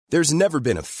There's never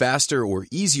been a faster or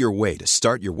easier way to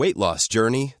start your weight loss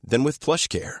journey than with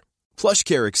PlushCare.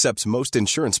 PlushCare accepts most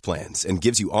insurance plans and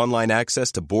gives you online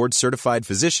access to board-certified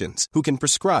physicians who can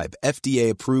prescribe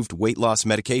FDA-approved weight loss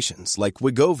medications like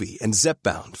Wegovy and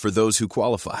Zepbound for those who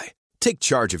qualify. Take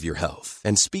charge of your health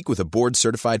and speak with a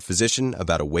board-certified physician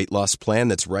about a weight loss plan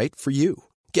that's right for you.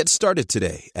 Get started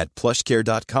today at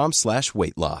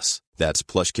plushcare.com/weight loss. That's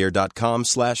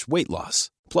plushcare.com/weight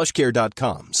loss.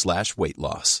 plushcare.com/weight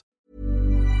loss.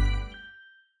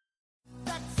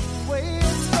 That's the way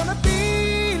it's gonna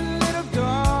be, little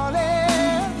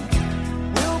darling.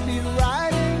 We'll be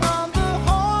riding on the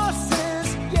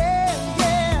horses, yeah,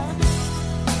 yeah.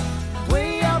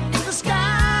 Way up in the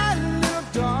sky, little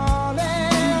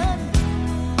darling.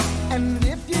 And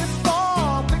if you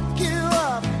fall, pick you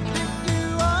up, pick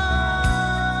you up.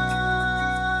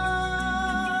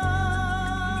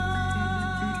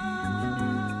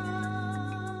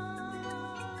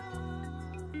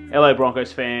 Hello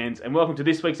Broncos fans, and welcome to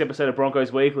this week's episode of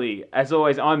Broncos Weekly. As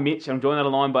always, I'm Mitch. I'm joined on the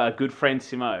line by our good friend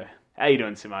Simo. How you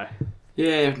doing, Simo?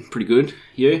 Yeah, pretty good.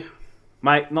 You?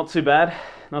 Mate, not too bad.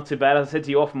 Not too bad. As I said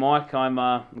to you off mic, I'm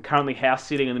currently house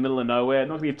sitting in the middle of nowhere.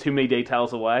 Not going to give too many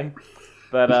details away.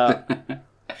 But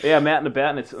yeah, I'm out and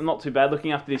about, and it's not too bad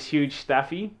looking after this huge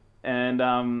staffy.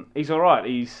 And he's alright.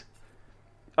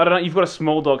 I don't know, you've got a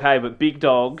small dog, hey, but big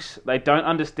dogs, they don't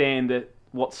understand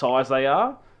what size they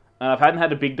are. And I hadn't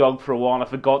had a big dog for a while, and I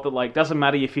forgot that, like, doesn't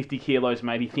matter you're 50 kilos,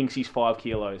 mate. He thinks he's 5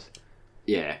 kilos.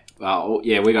 Yeah. Well,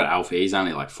 yeah, we got Alfie. He's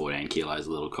only like 14 kilos,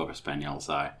 a little Cocker Spaniel.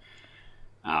 So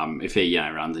if he,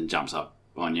 runs and jumps up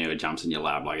on you or jumps in your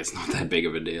lap, like, it's not that big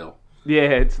of a deal. Yeah,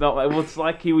 it's not. Well, it's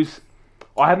like he was.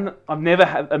 I've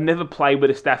never played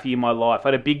with a staffy in my life. I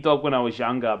had a big dog when I was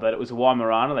younger, but it was a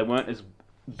Weimaraner. They weren't as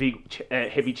big,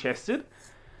 heavy chested.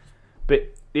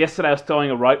 But yesterday I was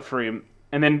throwing a rope for him.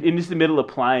 And then in just the middle of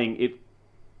playing,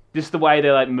 just the way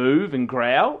they like move and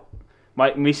growl,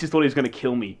 my missus thought he was going to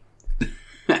kill me.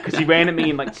 Because he ran at me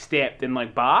and like stepped and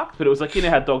like barked, but it was like, you know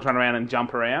how dogs run around and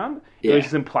jump around? Yeah. It was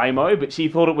just in play mode, but she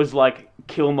thought it was like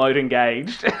kill mode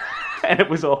engaged, and it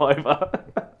was all over.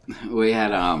 We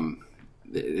had,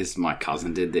 my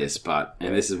cousin did this,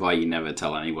 and this is why you never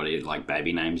tell anybody like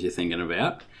baby names you're thinking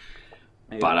about.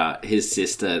 Yeah. But his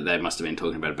sister, they must have been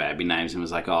talking about baby names and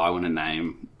was like, I want to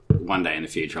name... One day in the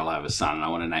future, I'll have a son, and I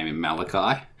want to name him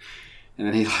Malachi. And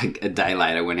then he, like, a day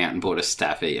later went out and bought a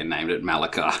staffy and named it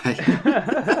Malachi.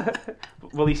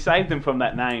 Well, he saved them from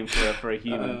that name for a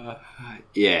human.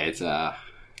 Yeah, it's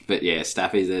but yeah,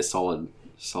 staffies, they're solid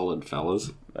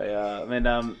fellas. They are. And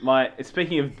then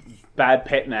speaking of bad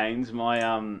pet names,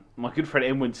 my good friend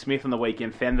Edwin Smith on the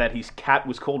weekend found that his cat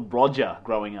was called Roger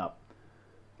growing up.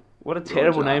 What a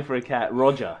terrible name for a cat,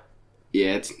 Roger.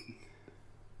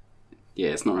 Yeah,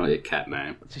 it's not really a cat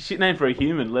name. It's a shit name for a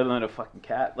human, let alone a fucking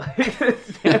cat. Like,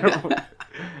 it's terrible.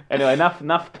 Anyway,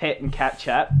 enough pet and cat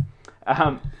chat.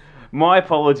 My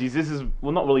apologies. This is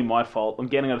not really my fault. I'm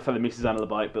getting to throw the missus under the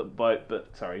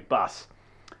bus.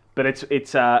 But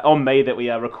it's on me that we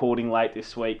are recording late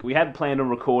this week. We had planned on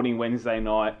recording Wednesday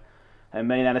night, and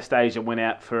me and Anastasia went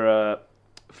out for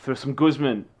some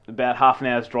Guzman, about half an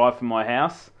hour's drive from my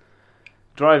house.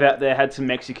 Drove out there, had some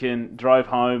Mexican, drove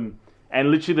home. And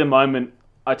literally the moment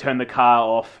I turned the car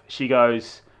off, she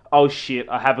goes, oh shit,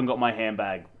 I haven't got my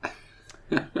handbag.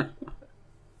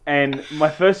 And my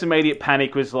first immediate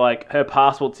panic was like, her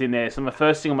passport's in there. So my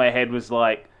first thing in my head was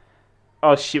like,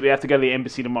 oh shit, we have to go to the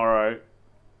embassy tomorrow.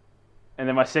 And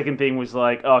then my second thing was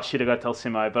like, oh shit, I got to tell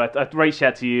Simo. But I reached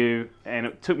out to you, and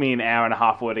it took me an hour and a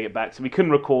half to get back. So we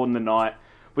couldn't record in the night.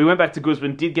 We went back to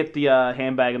Guzman, did get the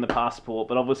handbag and the passport,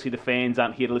 but obviously the fans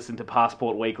aren't here to listen to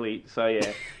Passport Weekly, so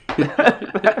yeah.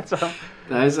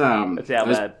 Those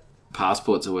bad.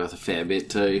 Passports are worth a fair bit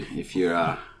too, if you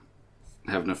have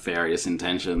nefarious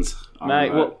intentions.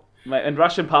 Mate, and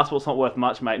Russian passport's not worth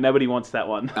much, mate. Nobody wants that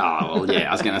one. Oh, well, yeah,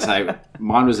 I was going to say,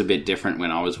 mine was a bit different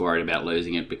when I was worried about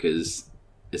losing it because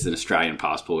it's an Australian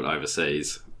passport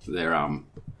overseas. They're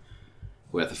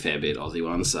worth a fair bit, Aussie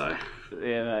ones, so...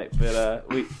 Yeah, mate, but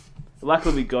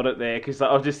luckily we got it there, because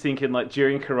I was just thinking, like,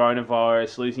 during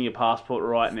coronavirus, losing your passport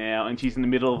right now, and she's in the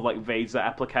middle of, like, visa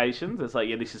applications, it's like,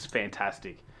 yeah, this is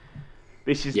fantastic.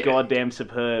 This is goddamn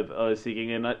superb, I was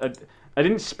thinking, and I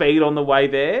didn't speed on the way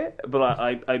there, but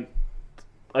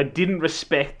I didn't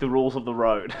respect the rules of the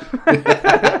road.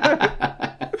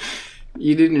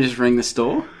 You didn't just ring the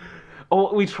store?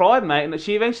 Oh, we tried, mate, and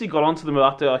she eventually got onto them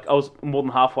after, like, I was more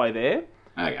than halfway there.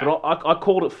 Okay. But I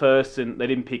called it first and they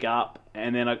didn't pick up,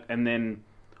 and then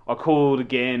I called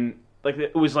again. Like,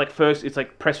 it was like first it's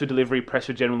like press for delivery, press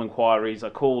for general inquiries. I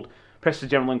called press for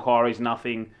general inquiries,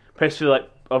 nothing. Press for like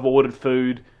I've ordered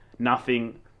food,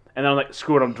 nothing. And then I'm like,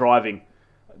 screw it, I'm driving.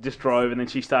 Just drove, and then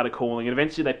she started calling, and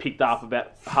eventually they picked up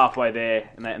about halfway there,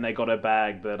 and they got her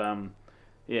bag. But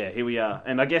yeah, here we are.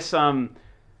 And I guess I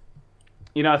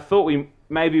thought we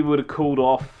maybe would have cooled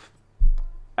off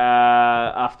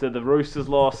after the Roosters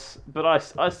loss, but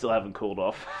I still haven't cooled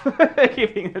off,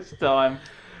 giving us time.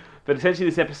 But essentially,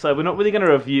 this episode we're not really going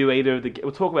to review either of the.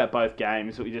 We'll talk about both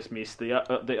games that we just missed: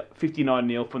 the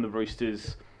 59-0 from the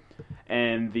Roosters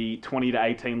and the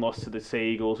 20-18 loss to the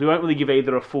Sea Eagles. We won't really give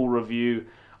either a full review.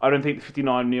 I don't think the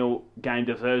 59-0 game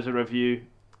deserves a review.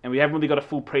 And we haven't really got a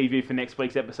full preview for next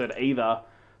week's episode either,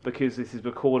 because this is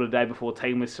recorded a day before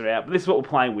team lists are out. But this is what we're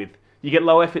playing with. You get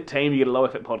low-effort team, you get a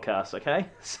low-effort podcast, okay?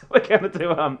 So we're going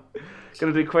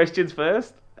to do questions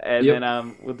first, and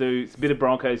then we'll do a bit of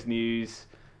Broncos news,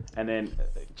 and then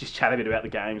just chat a bit about the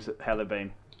games, how they've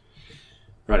been.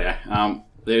 Rightio.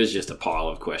 There's just a pile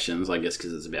of questions, I guess,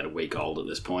 because it's about a week old at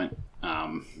this point.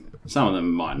 Some of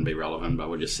them mightn't be relevant, but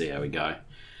we'll just see how we go.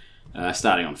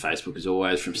 Starting on Facebook, as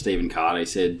always, from Stephen Carter, he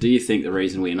said, "Do you think the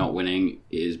reason we're not winning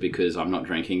is because I'm not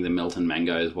drinking the Milton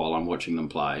Mangoes while I'm watching them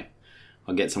play?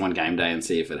 I'll get some on game day and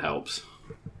see if it helps."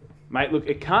 Mate, look,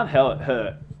 it can't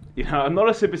hurt. I'm not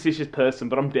a superstitious person,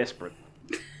 but I'm desperate.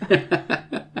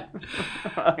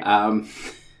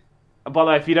 By the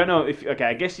way, if you don't know,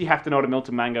 I guess you have to know what a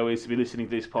Milton Mango is to be listening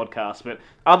to this podcast, but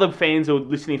other fans who are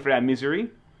listening for our misery,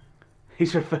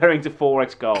 he's referring to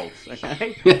 4X Golds,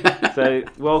 okay? So,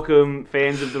 welcome,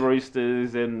 fans of the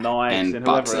Roosters and Knights and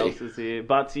whoever else is here.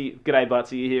 Butsy, g'day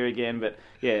Butsy, you're here again, but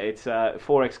yeah, it's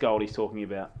 4X Gold he's talking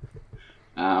about.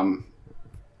 From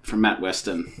Matt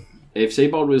Weston, if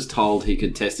Seabold was told he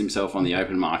could test himself on the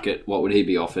open market, what would he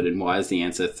be offered, and why is the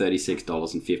answer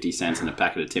 $36.50 in a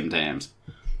packet of Tim Tams?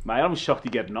 Mate, I'm shocked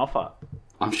you get an offer.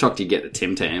 I'm shocked you get the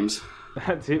Tim Tams.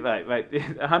 That's it, mate.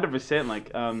 100%. Like,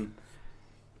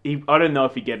 I don't know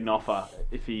if he'd get an offer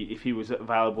if he was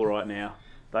available right now.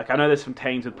 Like, I know there's some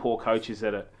teams with poor coaches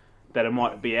that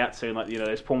might be out soon. Like,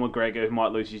 there's Paul McGregor who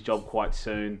might lose his job quite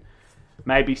soon.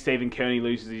 Maybe Stephen Kearney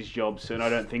loses his job soon. I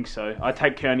don't think so. I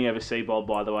take Kearney over Seabold,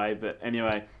 by the way. But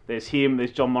anyway, there's him.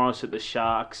 There's John Morris at the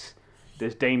Sharks.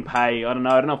 There's Dean Pay. I don't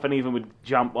know if any of them would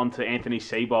jump onto Anthony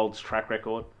Seabold's track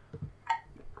record.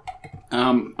 I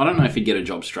don't know if he'd get a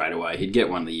job straight away. He'd get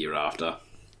one the year after.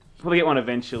 Probably get one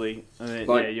eventually.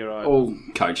 Yeah, you're right. All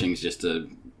coaching's just a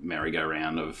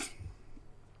merry-go-round of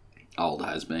old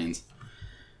has-beens.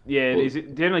 Yeah,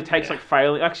 it generally takes like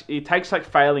failing. Actually, it takes like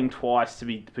failing twice to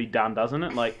be done, doesn't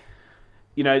it? Like,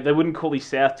 they wouldn't call his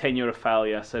South tenure a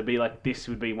failure, so it'd be like this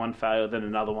would be one failure, then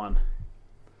another one.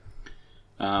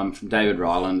 From David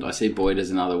Ryland, I see Boyd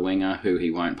as another winger who he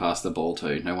won't pass the ball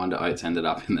to. No wonder Oates ended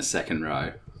up in the second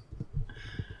row.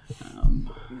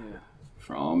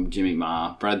 From Jimmy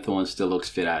Marr, Brad Thorne still looks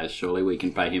fit as. Surely we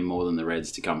can pay him more than the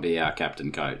Reds to come be our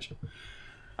captain coach.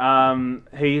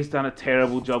 He's done a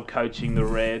terrible job coaching the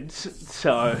Reds,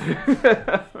 so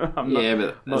but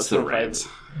that's the Reds.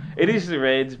 It is the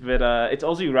Reds, but it's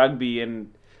Aussie rugby,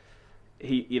 and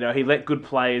he let good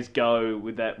players go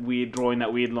with drawing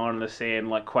that weird line in the sand,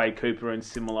 like Quade Cooper and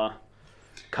similar.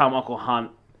 Carmichael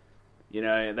Hunt,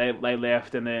 they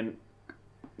left, and then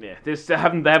they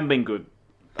haven't been good.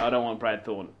 I don't want Brad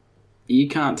Thorne. You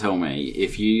can't tell me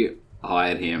if you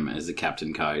hired him as the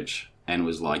captain coach and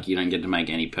was like, you don't get to make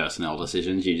any personnel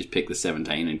decisions, you just pick the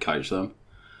 17 and coach them,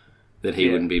 that he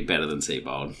wouldn't be better than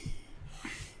Seabold.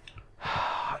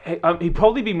 He'd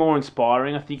probably be more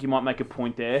inspiring. I think you might make a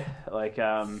point there. Like,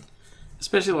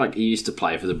 especially like he used to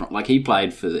play for he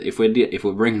played for if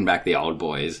we're bringing back the old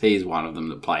boys, he's one of them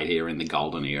that played here in the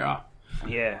golden era.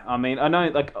 Yeah, I mean, I know,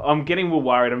 like, I'm getting more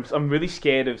worried. I'm really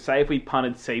scared of, say, if we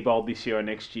punted Seabold this year or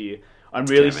next year, I'm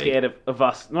really scared of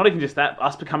us, not even just that,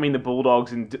 us becoming the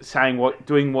Bulldogs and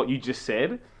doing what you just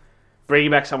said, bringing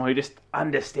back someone who just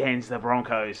understands the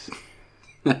Broncos.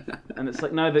 And it's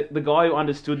like, no, the guy who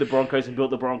understood the Broncos and built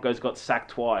the Broncos got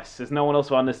sacked twice. There's no one else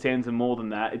who understands them more than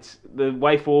that. It's the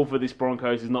way forward for this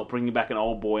Broncos is not bringing back an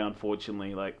old boy,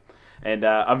 unfortunately. Like, and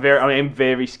I am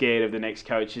very scared of the next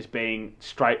coach just being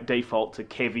straight default to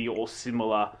Kevy or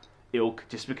similar ilk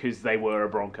just because they were a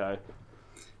Bronco.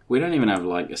 We don't even have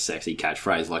like a sexy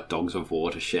catchphrase like Dogs of War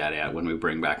to shout out when we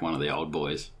bring back one of the old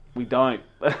boys. We don't,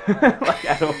 like,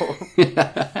 at all.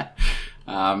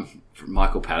 From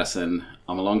Michael Patterson,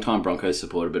 I'm a long-time Broncos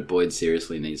supporter, but Boyd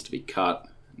seriously needs to be cut.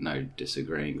 No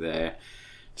disagreeing there.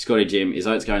 Scotty Jim, is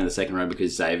Oates going to the second row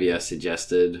because Xavier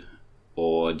suggested,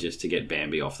 or just to get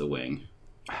Bambi off the wing?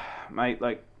 Mate,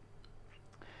 like,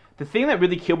 the thing that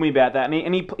really killed me about that,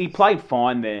 and he played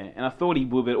fine there, and I thought he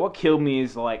would, but what killed me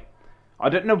is, like, I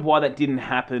don't know why that didn't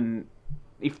happen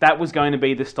if that was going to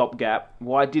be the stopgap,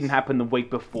 why it didn't happen the week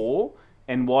before,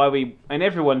 and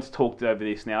everyone's talked over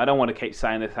this now. I don't want to keep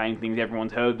saying the same things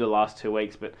everyone's heard the last 2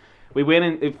 weeks, but we went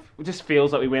in. It just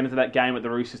feels like we went into that game at the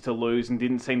Roosters to lose and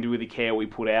didn't seem to really care what we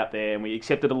put out there, and we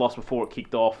accepted a loss before it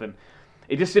kicked off, and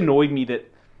it just annoyed me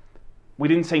that we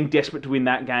didn't seem desperate to win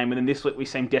that game, and then this week we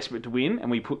seemed desperate to win,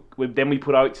 and we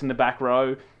put Oates in the back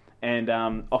row and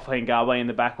Offahengawe in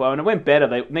the back row, and it went better.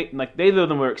 Neither of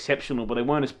them were exceptional, but they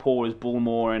weren't as poor as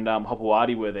Bullimore and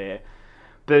Hopewadi were there.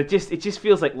 But it just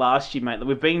feels like last year, mate. Like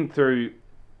we've been through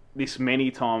this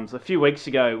many times. A few weeks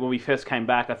ago, when we first came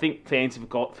back, I think fans have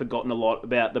forgotten a lot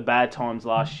about the bad times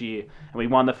last year, and we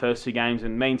won the first 2 games,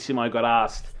 and me and Simo got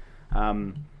asked, are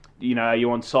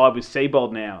you on side with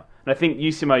Seibold now? And I think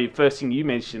you, Simo, first thing you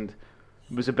mentioned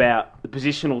was about the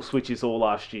positional switches all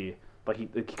last year,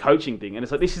 like the coaching thing. And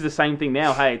it's like, this is the same thing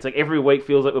now. Hey, it's like every week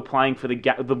feels like we're playing for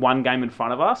the one game in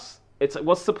front of us. It's like,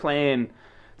 what's the plan?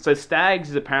 So Staggs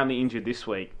is apparently injured this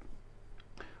week,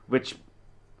 which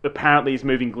apparently is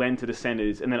moving Glenn to the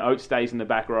centres, and then Oates stays in the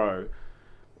back row.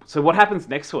 So what happens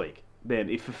next week then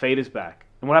if Fifita's back?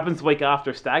 And what happens the week after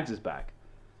if Staggs is back?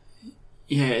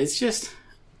 Yeah, it's just,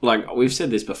 like, we've said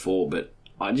this before, but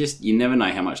you never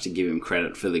know how much to give him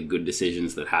credit for the good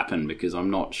decisions that happen, because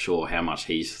I'm not sure how much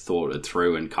he's thought it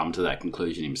through and come to that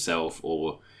conclusion himself,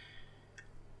 or,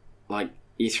 like,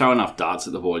 you throw enough darts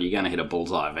at the ball, you're going to hit a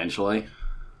bullseye eventually.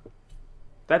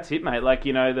 That's it, mate. Like,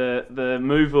 the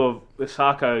move of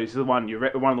Isako is one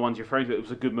of the ones you're referring to. It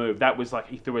was a good move. That was like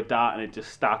he threw a dart and it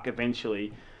just stuck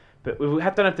eventually. But we don't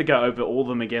have to go over all of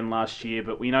them again last year.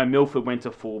 But we know Milford went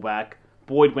to fullback.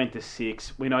 Boyd went to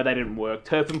 6. We know they didn't work.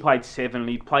 Turpin played 7 and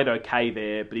he played okay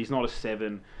there, but he's not a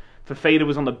 7. Fifita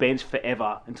was on the bench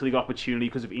forever until he got opportunity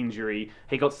because of injury.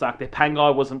 He got stuck there.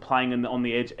 Pangai wasn't playing on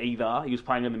the edge either. He was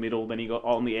playing in the middle. Then he got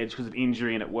on the edge because of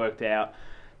injury and it worked out.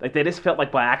 Like, they just felt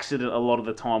like by accident a lot of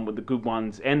the time with the good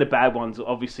ones and the bad ones,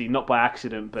 obviously not by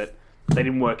accident, but they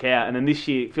didn't work out. And then this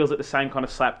year it feels like the same kind of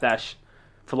slapdash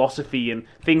philosophy and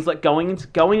things like going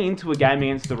into a game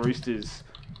against the Roosters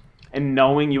and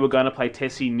knowing you were going to play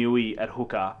Tessie Nui at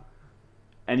hooker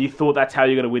and you thought that's how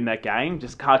you're going to win that game.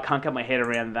 Just can't get my head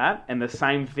around that. And the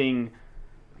same thing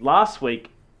last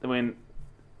week when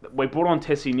we brought on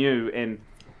Tessie Nui, and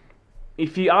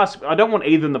if you ask, I don't want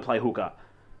either of them to play hooker.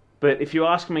 But if you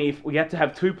ask me if we had to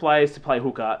have 2 players to play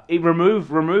hooker, remove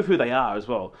who they are as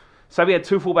well. So we had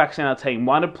 2 fullbacks in our team.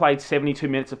 One had played 72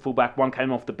 minutes of fullback, one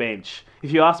came off the bench.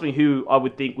 If you ask me who I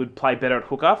would think would play better at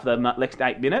hooker for the next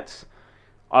 8 minutes,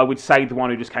 I would say the one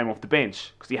who just came off the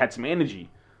bench because he had some energy.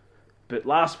 But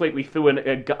last week we threw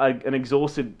an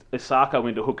exhausted Isako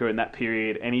into hooker in that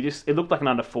period, and it looked like an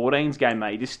under-14s game,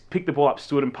 mate. He just picked the ball up,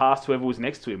 stood and passed whoever was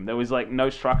next to him. There was like no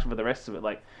structure for the rest of it.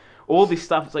 Like, all this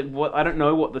stuff, it's like, I don't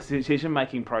know what the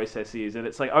decision-making process is. And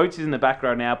it's like, Oates is in the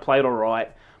background now, played all right,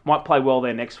 might play well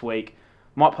there next week,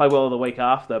 might play well the week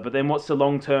after, but then what's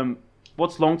long-term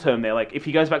there? Like, if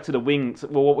he goes back to the wing,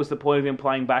 well, what was the point of him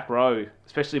playing back row?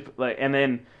 Especially, and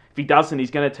then if he doesn't,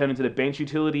 he's going to turn into the bench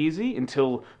utility, is he?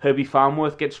 Until Herbie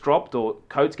Farnworth gets dropped or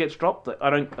Coates gets dropped? Like, I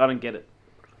don't get it.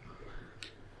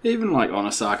 Even like on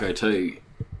Isako too,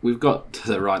 we've got to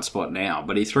the right spot now,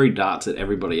 but he threw darts at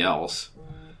everybody else.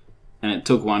 And it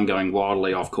took one going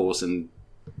wildly off course and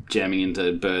jamming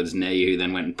into Bird's knee, who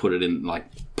then went and put it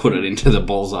into the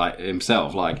bullseye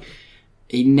himself. Like,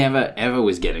 he never ever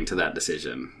was getting to that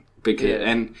decision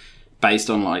and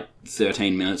based on like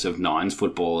 13 minutes of Nines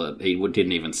football that he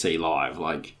didn't even see live.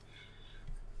 Like,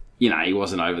 he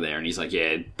wasn't over there, and he's like,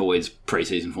 yeah, Boyd's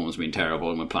preseason form's been terrible,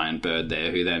 and we're playing Bird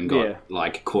there, who then got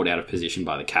like caught out of position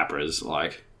by the Capras,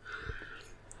 like.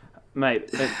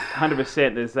 Mate,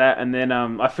 100%. There's that, and then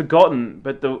I've forgotten.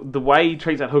 But the way he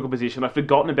treats that hooker position, I've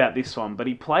forgotten about this one. But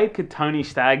he played Tony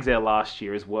Staggs there last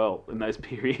year as well in those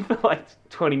periods for like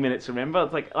 20 minutes. Remember,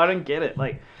 it's like I don't get it.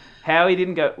 Like how he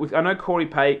didn't go. I know Corey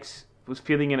Pakes was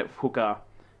filling in at hooker,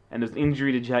 and there's an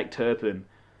injury to Jake Turpin.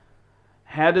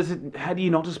 How do you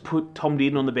not just put Tom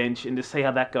Dearden on the bench and just see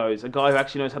how that goes? A guy who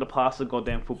actually knows how to pass the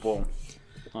goddamn football.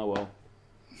 Oh well.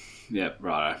 Yep.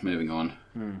 Right. Moving on.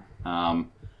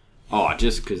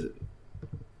 Just because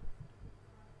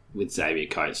with Xavier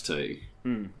Coates too.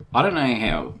 I don't know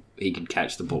how he could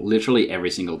catch the ball. Literally every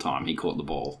single time he caught the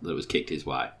ball that was kicked his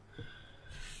way.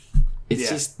 It's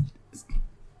just...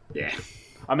 Yeah.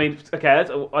 I mean, okay,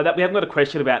 we haven't got a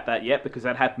question about that yet because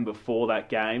that happened before that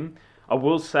game. I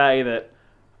will say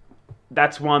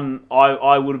that's one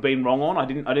I would have been wrong on.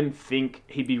 I didn't think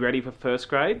he'd be ready for first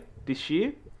grade this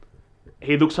year.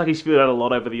 He looks like he's filled out a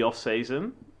lot over the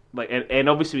off-season. And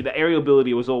obviously the aerial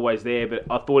ability was always there, but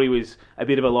I thought he was a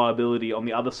bit of a liability on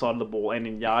the other side of the ball and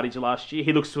in yardage last year.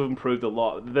 He looks to have improved a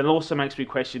lot. That also makes me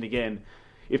question again,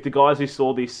 if the guys who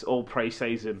saw this all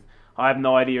pre-season, I have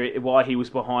no idea why he was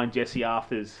behind Jesse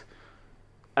Arthurs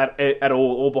at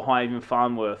all, or behind even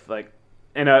Farnworth.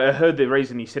 And I heard the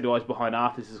reason he said he was behind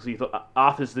Arthurs is because he thought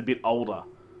Arthurs is a bit older.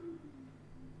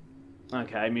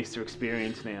 Okay, Mr.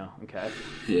 Experience now. Okay.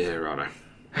 Yeah, righto.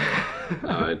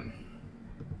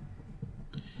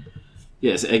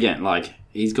 Yes, again,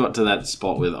 he's got to that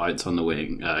spot with Coates on the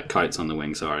wing,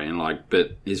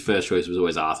 but his first choice was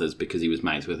always Arthurs because he was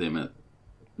mates with him at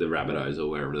the Rabbitohs or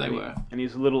wherever they were. And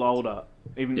he's a little older,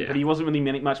 but he wasn't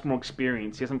really much more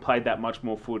experienced. He hasn't played that much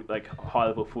more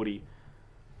high-level footy.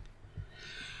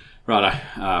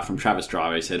 Righto, from Travis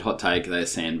Driver, he said, hot take, they're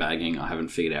sandbagging. I haven't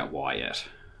figured out why yet.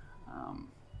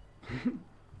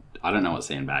 I don't know what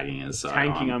sandbagging is. So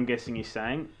Tanking, I'm guessing he's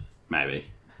saying. Maybe.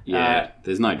 Yeah,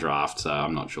 there's no draft, so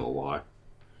I'm not sure why.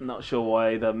 Not sure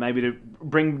why either. Maybe to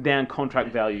bring down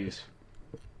contract values.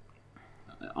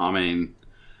 I mean,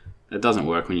 it doesn't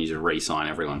work when you just re-sign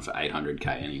everyone for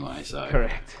 $800K anyway. So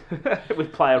correct.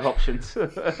 With player options.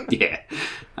 Yeah.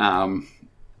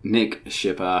 Nick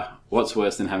Shipper, what's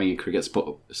worse than having a cricket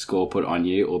score put on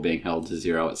you or being held to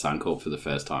 0 at Suncorp for the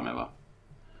first time ever?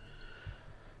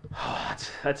 Oh,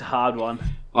 that's a hard one.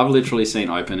 I've literally seen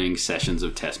opening sessions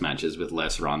of test matches with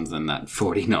less runs than that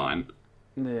 49.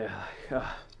 Yeah.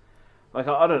 I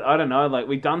don't know.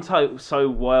 We've done so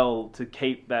well to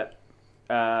keep that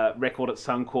record at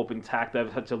Suncorp intact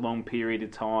over such a long period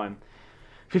of time.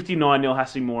 59-0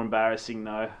 has to be more embarrassing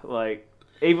though.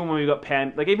 Even when we got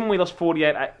even when we lost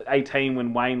 48-18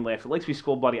 when Wayne left, at least we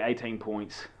scored bloody 18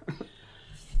 points.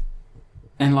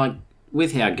 And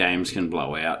with how games can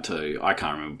blow out too, I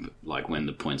can't remember when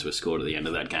the points were scored at the end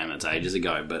of that game. That's ages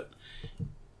ago, but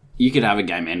you could have a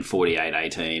game end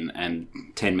 48-18 and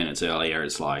 10 minutes earlier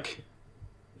it's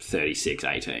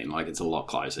 36-18. It's a lot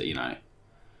closer,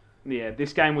 Yeah,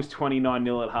 this game was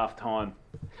 29-0 at half time.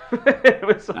 It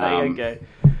was okay.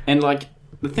 And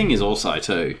the thing is also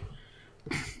too,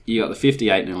 you got the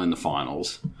 58-0 in the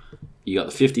finals, you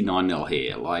got the 59-0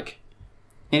 here.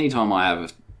 Anytime I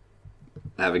have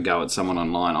a go at someone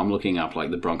online, I'm looking up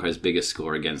the Broncos' biggest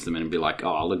score against them and be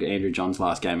oh, look at Andrew John's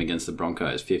last game against the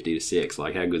Broncos,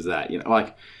 50-6. How good's that?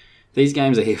 These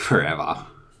games are here forever.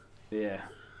 Yeah,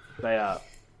 they are.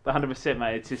 100%,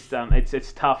 mate. It's just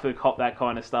it's tough to cop that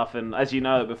kind of stuff. And as you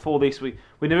know, before this, we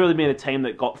never really been a team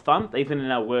that got thumped. Even in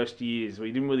our worst years,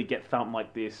 we didn't really get thumped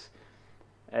like this.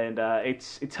 And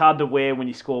it's hard to wear when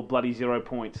you score bloody 0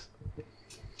 points.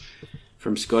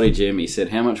 From Scotty Jim, he said,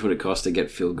 how much would it cost to get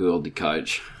Phil Gould to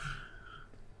coach?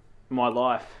 My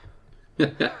life.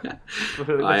 That's what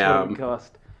it would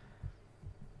cost.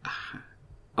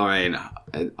 I mean,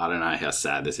 I don't know how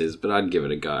sad this is, but I'd give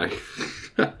it a go.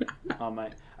 Oh,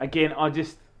 mate. Again,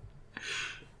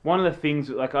 one of the things,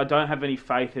 I don't have any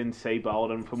faith in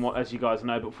Seabold, and as you guys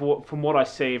know, but from what I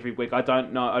see every week, I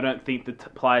don't think the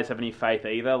players have any faith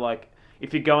either.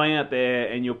 If you're going out there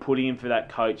and you're putting in for that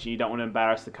coach and you don't want to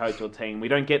embarrass the coach or team, we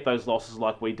don't get those losses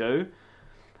like we do.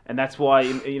 And that's why,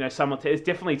 there's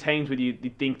definitely teams where you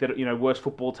think that, worst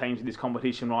football teams in this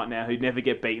competition right now who never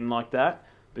get beaten like that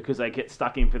because they get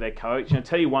stuck in for their coach. And I'll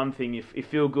tell you one thing, if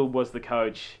Phil Gould was the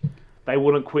coach, they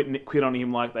wouldn't quit on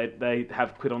him like they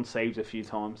have quit on Seeves a few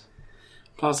times.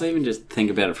 Plus, even just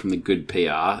think about it from the good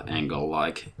PR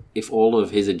angle. If all of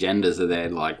his agendas are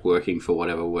there, working for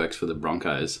whatever works for the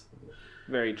Broncos...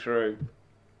 Very true.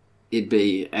 He'd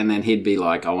be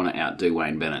like, I want to outdo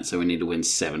Wayne Bennett, so we need to win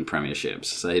 7 premierships.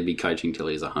 So he'd be coaching till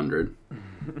he's 100.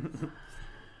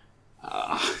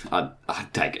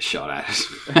 I'd take a shot at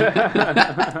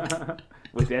it.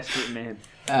 We're desperate, man.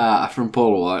 From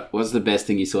Paul White, what's the best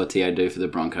thing you saw Tio do for the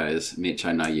Broncos? Mitch,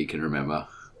 I know you can remember.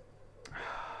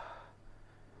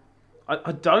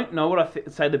 I don't know what I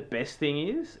say the best thing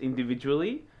is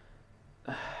individually.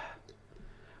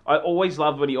 I always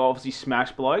loved when he obviously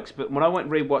smashed blokes, but when I went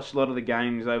and rewatched a lot of the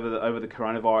games over the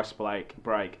coronavirus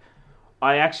break,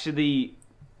 I actually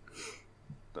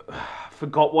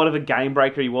forgot what of a game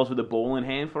breaker he was with the ball in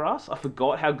hand for us. I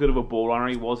forgot how good of a ball runner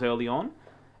he was early on,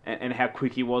 and how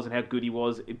quick he was and how good he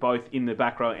was both in the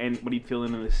back row and when he'd fill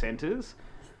in the centres.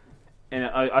 And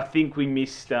I think we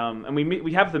missed, and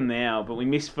we have them now, but we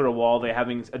missed for a while there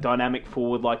having a dynamic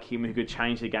forward like him who could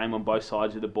change the game on both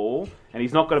sides of the ball. And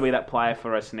he's not going to be that player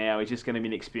for us now. He's just going to be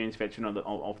an experienced veteran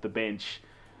off the bench.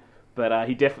 But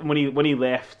he definitely when he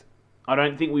left, I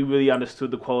don't think we really understood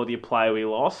the quality of player we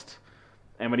lost.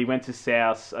 And when he went to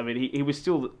South, I mean, he was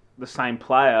still the same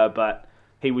player, but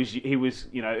he was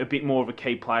a bit more of a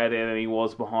key player there than he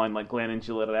was behind like Glenn and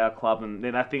Gillett at our club. And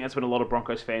then I think that's when a lot of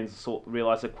Broncos fans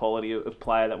realised the quality of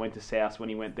player that went to South when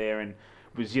he went there, and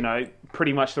was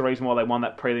pretty much the reason why they won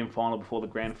that prelim final before the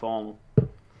grand final.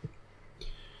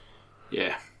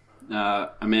 Yeah.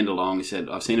 Amanda Long said,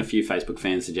 I've seen a few Facebook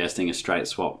fans suggesting a straight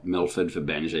swap Milford for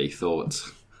Benji. Thoughts?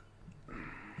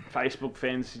 Facebook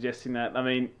fans suggesting that. I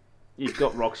mean, you've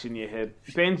got rocks in your head.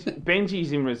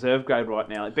 Benji's in reserve grade right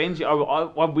now. Benji,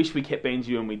 I wish we kept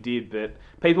Benji when we did, but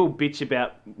people bitch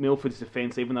about Milford's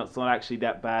defence, even though it's not actually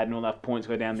that bad and all enough points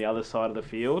go down the other side of the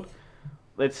field.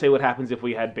 Let's see what happens if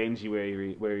we had Benji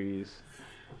where he is.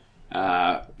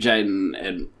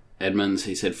 Jaden Edmonds,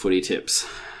 he said footy tips.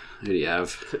 Who do you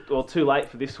have? Well, too late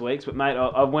for this week's, but mate,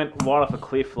 I went right off a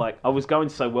cliff. Like, I was going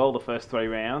so well the first 3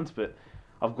 rounds, but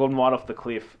I've gone right off the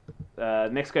cliff.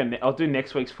 I'll do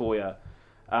next week's for you.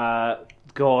 God,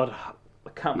 I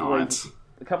can't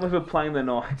believe we're playing the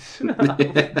Knights.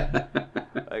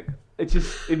 Like,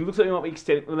 it looks like we might be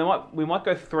extending. We might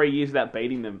go 3 years without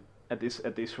beating them at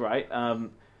this rate. I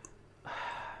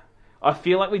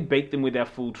feel like we'd beat them with our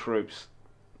full troops.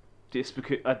 Just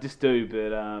because I just do,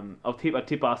 but I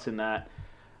tip us in that.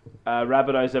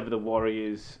 Rabbitohs over the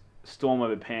Warriors, Storm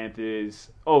over Panthers.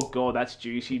 Oh god, that's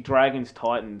juicy. Dragons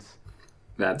Titans.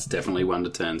 That's definitely one to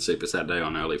turn Super Saturday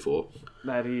on early for.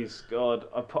 That is god.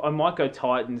 I might go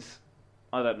Titans.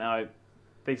 I don't know.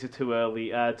 These are too early.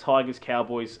 Tigers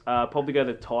Cowboys. Probably go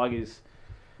to Tigers.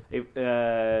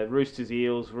 Roosters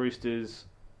Eels. Roosters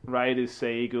Raiders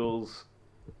Sea Eagles.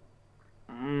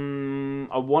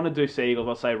 I want to do Sea Eagles.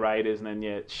 I'll say Raiders, and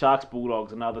then Sharks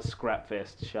Bulldogs, another scrap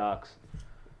fest. Sharks.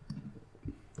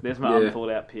 There's my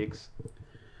unthought out picks.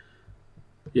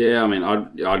 Yeah, I mean,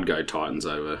 I'd go Titans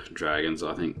over Dragons.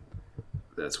 I think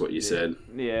that's what you said.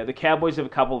 Yeah, the Cowboys have a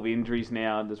couple of injuries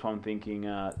now. That's why I'm thinking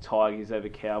Tigers over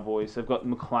Cowboys. They've got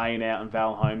McLean out and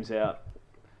Val Holmes out,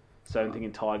 so I'm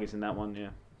thinking Tigers in that one. Yeah.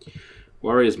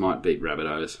 Warriors might beat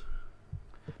Rabbitohs.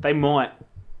 They might.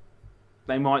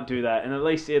 They might do that, and at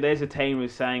least there's a team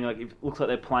who's saying like it looks like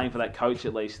they're playing for that coach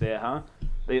at least there, huh?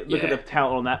 Look at the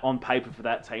talent on paper for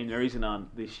that team. There isn't none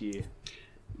this year.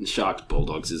 The Sharks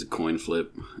Bulldogs is a coin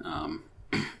flip. Yeah,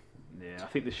 I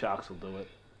think the Sharks will do it.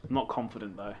 I'm not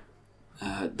confident though.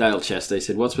 Dale Chester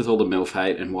said, "What's with all the MILF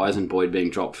hate, and why isn't Boyd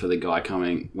being dropped for the guy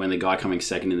coming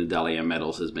second in the Dally M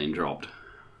medals has been dropped?"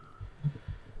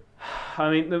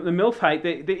 I mean, the MILF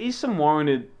hate. There is some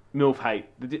warranted MILF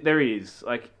hate. There is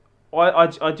like.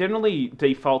 I generally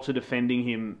default to defending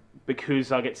him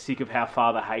because I get sick of how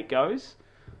far the hate goes.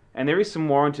 And there is some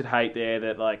warranted hate there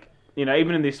that, like,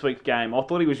 even in this week's game, I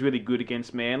thought he was really good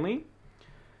against Manly.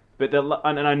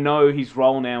 And I know his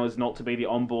role now is not to be the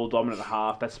on-ball dominant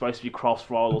half. That's supposed to be cross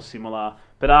role or similar.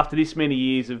 But after this many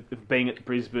years of being at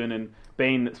Brisbane and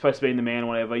being supposed to be in the man or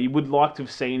whatever, you would like to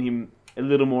have seen him a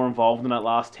little more involved in that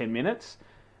last 10 minutes.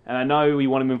 And I know we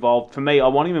want him involved. For me, I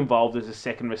want him involved as a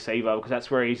second receiver because that's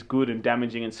where he's good and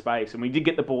damaging in space. And we did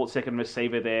get the ball at second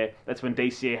receiver there. That's when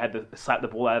DCA had to slap the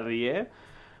ball out of the air.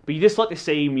 But you just like to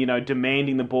see him,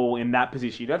 demanding the ball in that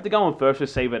position. You don't have to go on first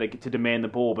receiver to demand the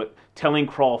ball, but telling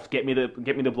Croft, get me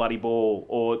the bloody ball,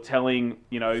 or telling,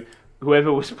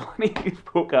 whoever was playing his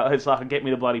Booker, it's like, get me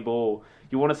the bloody ball.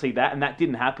 You want to see that, and that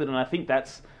didn't happen. And I think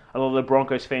that's a lot of the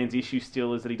Broncos fans' issue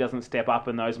still is that he doesn't step up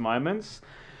in those moments.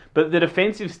 But the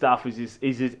defensive stuff is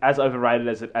as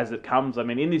overrated as it comes. I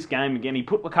mean, in this game, again, he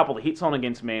put a couple of hits on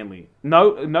against Manly.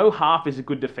 No half is a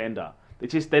good defender.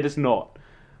 They're just not.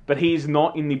 But he's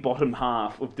not in the bottom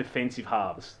half of defensive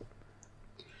halves.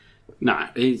 No,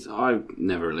 I've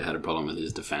never really had a problem with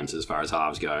his defence as far as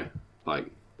halves go. Like,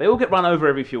 they all get run over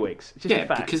every few weeks. It's just a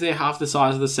fact. Because they're half the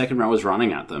size of the second rowers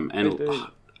running at them. And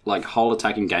like whole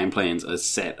attacking game plans are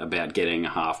set about getting a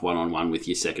half one-on-one with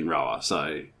your second rower.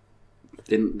 So...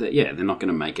 they're not going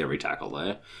to make every tackle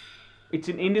there. It's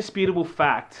an indisputable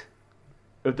fact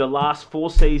of the last 4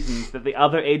 seasons that the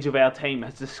other edge of our team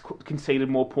has just conceded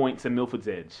more points than Milford's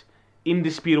edge.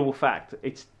 Indisputable fact.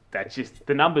 That's just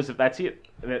the numbers. That's it.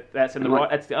 That's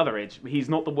the other edge. He's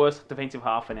not the worst defensive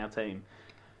half in our team.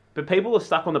 But people are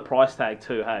stuck on the price tag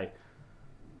too. Hey,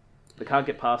 they can't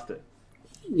get past it.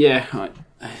 Yeah,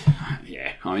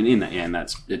 I mean, in the end,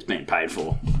 it's been paid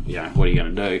for. What are you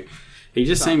going to do? He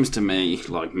just seems to me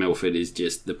like Milford is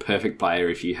just the perfect player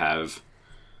if you have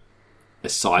a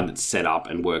side that's set up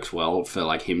and works well for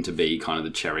like him to be kind of the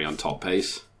cherry on top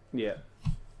piece. Yeah.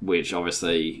 Which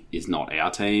obviously is not our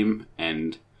team,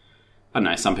 and I don't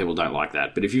know, some people don't like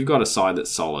that. But if you've got a side that's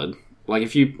solid, like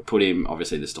if you put him,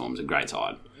 obviously the Storm's a great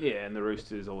side. Yeah, and the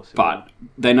Roosters also. But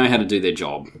they know how to do their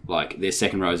job. Like their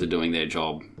second rows are doing their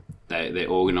job. They're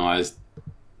organised.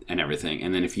 and everything.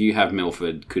 And then if you have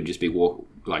Milford could just be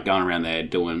going around there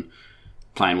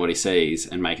playing what he sees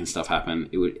and making stuff happen,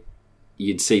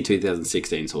 you'd see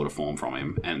 2016 sort of form from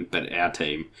him. But our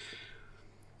team,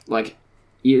 like,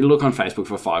 you look on Facebook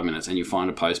for 5 minutes and you find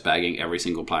a post bagging every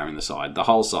single player in the side. The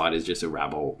whole side is just a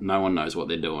rabble. No one knows what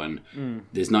they're doing.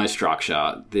 There's no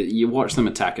structure. You watch them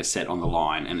attack a set on the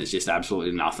line and it's just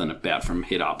absolutely nothing about from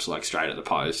hit-ups, like straight at the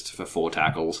post for 4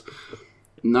 tackles.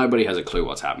 Nobody has a clue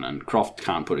what's happening. Croft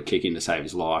can't put a kick in to save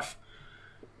his life.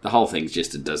 The whole thing's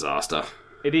just a disaster.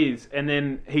 It is, and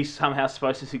then he's somehow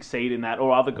supposed to succeed in that,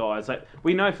 or other guys. Like,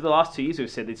 we know for the last 2 years we've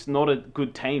said it's not a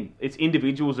good team. It's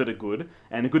individuals that are good,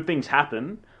 and good things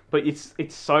happen, but it's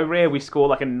so rare we score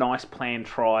like a nice planned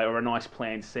try or a nice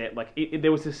planned set. Like,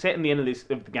 there was a set in the end of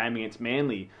the game against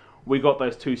Manly. We got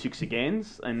those 2 6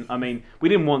 agains, and I mean, we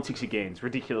didn't want 6 agains.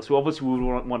 Ridiculous. We obviously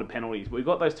would have wanted penalties, but we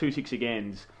got those 2 6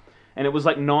 agains, and it was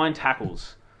like 9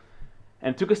 tackles.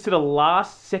 And it took us to the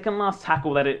second last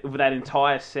tackle of that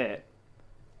entire set.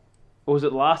 Or was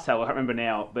it last tackle? I can't remember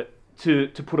now. But to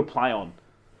put a play on.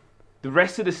 The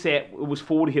rest of the set, it was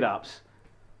forward hit-ups.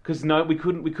 Because we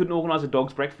couldn't organise a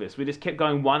dog's breakfast. We just kept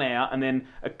going one out, and then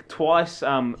twice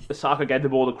Osaka gave the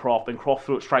ball to Croft, and Croft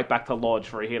threw it straight back to Lodge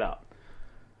for a hit-up.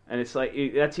 And it's like,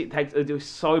 it was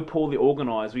so poorly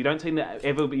organised. We don't seem to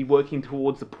ever be working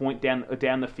towards the point down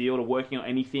the field or working on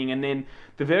anything. And then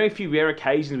the very few rare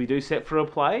occasions we do set for a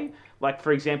play, like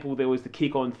for example, there was the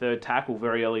kick on third tackle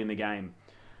very early in the game.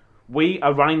 We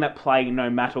are running that play no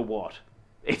matter what.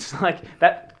 It's like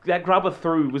that grubber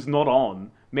through was not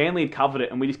on. Manly had covered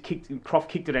it, and we just Croft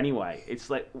kicked it anyway. It's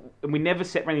like, and we never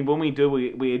set running. When we do,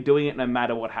 we are doing it no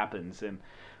matter what happens. And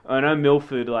I know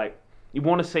Milford, like, you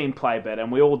want to see him play better,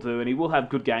 and we all do, and he will have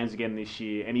good games again this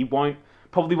year, and he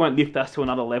probably won't lift us to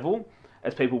another level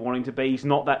as people want him to be. He's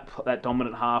not that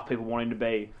dominant half people want him to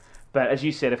be. But as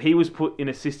you said, if he was put in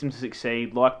a system to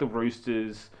succeed, like the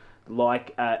Roosters,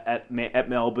 like at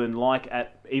Melbourne,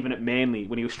 even at Manly,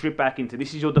 when he was stripped back into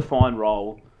this is your defined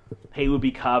role, he would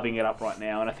be carving it up right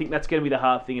now. And I think that's going to be the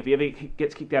hard thing. If he ever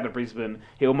gets kicked out of Brisbane,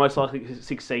 he'll most likely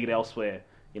succeed elsewhere.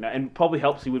 And probably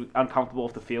helps he would be uncomfortable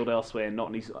off the field elsewhere and not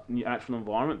in his natural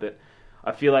environment. But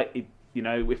I feel like,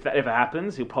 if that ever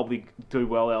happens, he'll probably do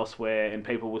well elsewhere and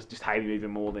people will just hate him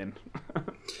even more then.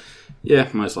 Yeah,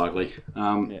 most likely.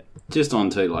 Just on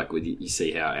to, like, you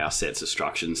see how our sets are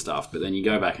structured and stuff, but then you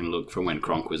go back and look from when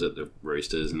Cronk was at the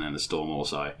Roosters and then the Storm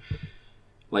also.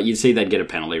 Like, you'd see they'd get a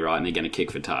penalty, right, and they're going to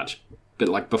kick for touch. But,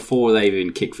 like, before they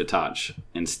even kicked for touch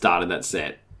and started that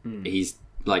set, he's,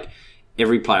 like,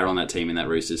 every player on that team in that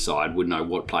Roosters side would know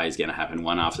what play is going to happen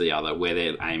one after the other, where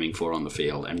they're aiming for on the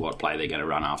field, and what play they're going to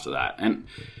run after that. And,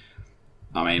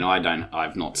 I mean,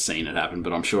 I've not seen it happen,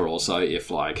 but I'm sure also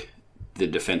if, like, the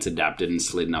defence adapted and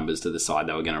slid numbers to the side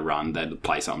they were going to run, they'd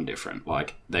play something different.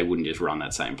 Like, they wouldn't just run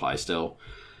that same play still.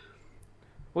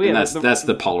 Well, yeah, and that's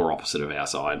the polar opposite of our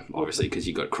side, obviously, because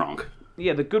you got Cronk.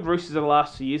 Yeah, the good Roosters of the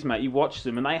last 2 years, mate, you watch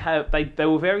them, and they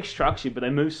were very structured, but they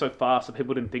moved so fast that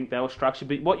people didn't think they were structured.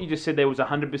 But what you just said there was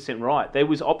 100% right. There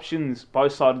was options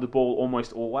both sides of the ball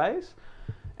almost always,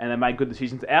 and they made good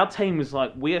decisions. Our team was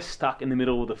like, we are stuck in the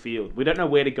middle of the field. We don't know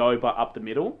where to go but up the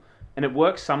middle, and it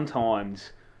works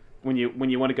sometimes when you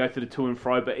want to go through the to and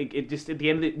fro, but it just, at the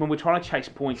end of it, when we're trying to chase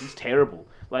points, it's terrible.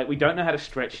 Like, we don't know how to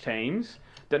stretch teams.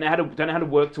 Don't know how to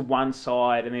work to one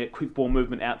side and then a quick ball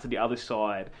movement out to the other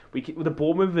side. The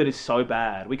ball movement is so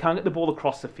bad. We can't get the ball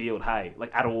across the field,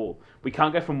 at all. We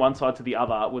can't go from one side to the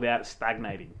other without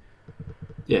stagnating.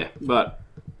 Yeah, but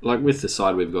like with the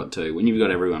side we've got too, when you've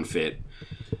got everyone fit,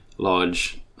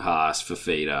 Lodge, Haas,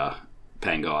 Fafita,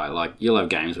 Pangai, like, you'll have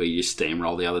games where you just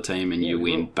steamroll the other team and you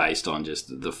win based on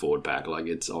just the forward pack. Like,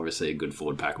 it's obviously a good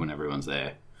forward pack when everyone's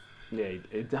there. Yeah,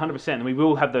 100%. And we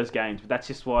will have those games, but that's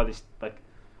just why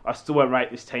I still won't rate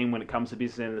this team when it comes to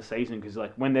business end of the season, because,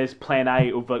 like, when there's plan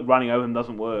A of, like, running over them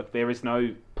doesn't work, there is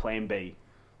no plan B.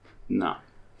 No.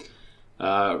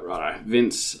 Righto.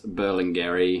 Vince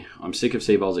Berlingeri. I'm sick of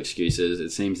Seabold's excuses. It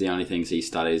seems the only things he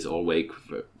studies all week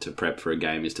to prep for a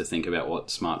game is to think about what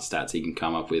smart stats he can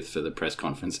come up with for the press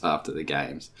conference after the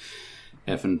games.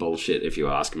 Effing bullshit, if you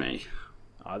ask me.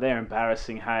 Oh, they're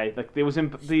embarrassing, hey. Like, there was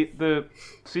the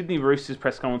Sydney Roosters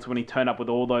press conference when he turned up with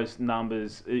all those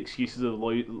numbers, excuses of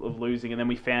losing, and then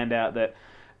we found out that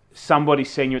somebody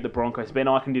senior at the Broncos, Ben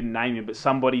Eichen didn't name him, but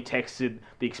somebody texted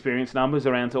the experience numbers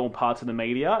around to all parts of the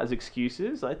media as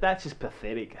excuses. Like, that's just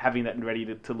pathetic, having that ready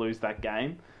to lose that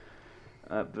game.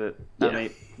 I mean,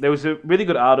 there was a really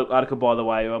good article, by the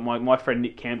way. My friend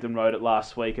Nick Campton wrote it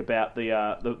last week about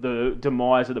the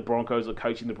demise of the Broncos, or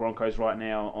coaching the Broncos right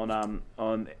now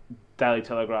on Daily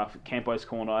Telegraph, Campo's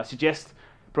Corner. I suggest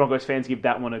Broncos fans give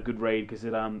that one a good read because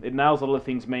it nails a lot of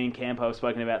things me and Campo have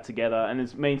spoken about together, and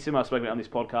it's me and Simo have spoken about on this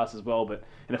podcast as well, but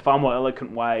in a far more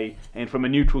eloquent way and from a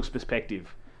neutral's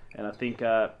perspective. And I think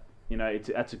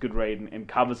that's a good read and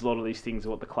covers a lot of these things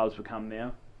of what the club's become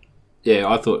now. Yeah,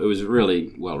 I thought it was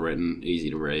really well written,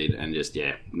 easy to read, and just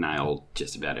nailed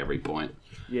just about every point.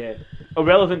 Yeah,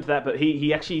 irrelevant to that, but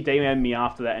he actually DM'd me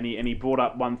after that, and he brought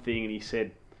up one thing, and he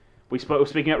said we're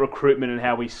speaking about recruitment and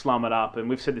how we slum it up, and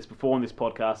we've said this before on this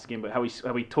podcast again, but how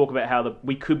we talk about how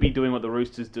we could be doing what the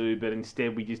Roosters do, but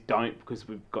instead we just don't because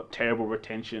we've got terrible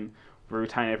retention. We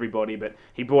retain everybody, but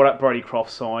he brought up Brodie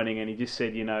Croft signing, and he just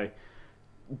said,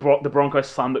 the Broncos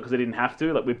slummed it because they didn't have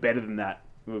to. Like, we're better than that.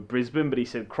 We were Brisbane, but he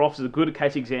said Crofts is a good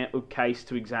case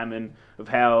to examine of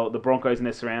how the Broncos and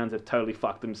their surrounds have totally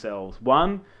fucked themselves.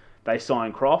 1, they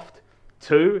sign Croft.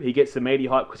 2, he gets the media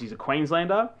hype because he's a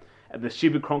Queenslander. And the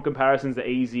stupid Cronk comparisons are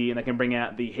easy, and they can bring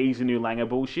out the he's a new Langer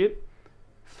bullshit.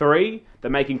 3, they're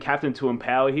making captain to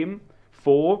empower him.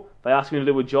 4, they ask him to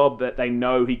do a job that they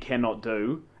know he cannot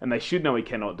do, and they should know he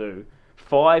cannot do.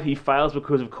 5, he fails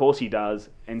because of course he does.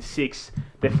 And 6,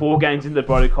 they're 4 games in the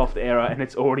Brodie Croft era and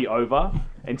it's already over.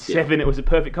 And 7, it was a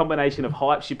perfect combination of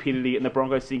hype, stupidity, and the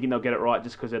Broncos thinking they'll get it right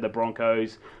just because they're the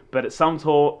Broncos. But at some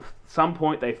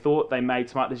point they thought they made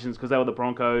smart decisions because they were the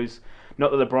Broncos.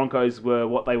 Not that the Broncos were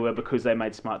what they were because they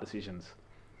made smart decisions.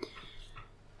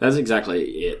 That's exactly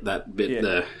it. That bit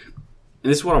And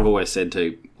this is what I've always said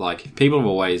too. Like, people have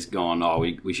always gone,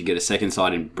 we should get a second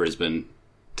side in Brisbane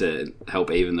to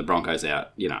help even the Broncos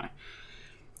out,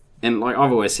 And like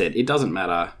I've always said, it doesn't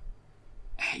matter.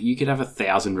 You could have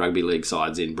 1,000 rugby league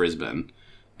sides in Brisbane,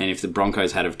 and if the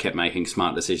Broncos had have kept making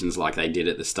smart decisions like they did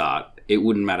at the start, it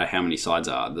wouldn't matter how many sides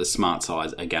are. The smart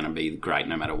sides are going to be great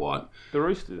no matter what. The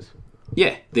Roosters.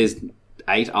 Yeah, there's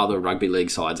 8 other rugby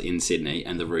league sides in Sydney,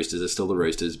 and the Roosters are still the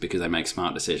Roosters because they make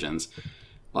smart decisions.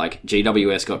 Like,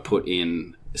 GWS got put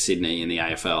in Sydney in the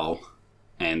AFL,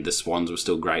 and the Swans were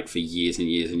still great for years and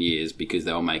years and years because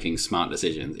they were making smart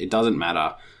decisions. It doesn't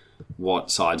matter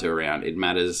what sides are around. It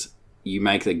matters you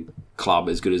make the club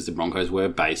as good as the Broncos were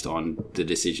based on the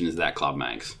decisions that club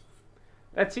makes.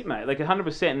 That's it, mate. Like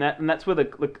 100%, and that's where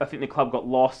I think the club got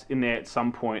lost in there at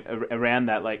some point around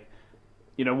that. Like,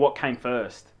 what came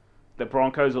first, the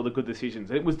Broncos or the good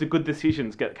decisions? It was the good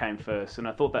decisions that came first, and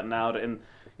I thought that nailed it.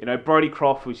 And Brodie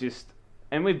Croft was just,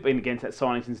 and we've been against that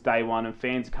signing since day one, and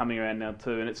fans are coming around now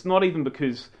too. And it's not even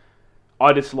because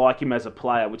I dislike him as a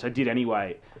player, which I did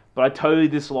anyway. But I totally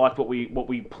disliked what we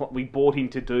bought him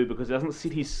to do because it doesn't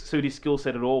suit his skill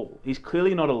set at all. He's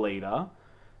clearly not a leader.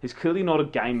 He's clearly not a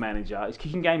game manager. His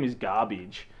kicking game is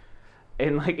garbage.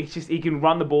 And it's just, he can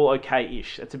run the ball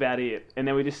okay-ish. That's about it. And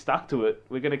then we just stuck to it.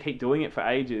 We're going to keep doing it for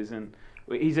ages. And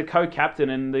he's a co-captain,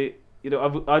 and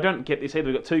I don't get this either.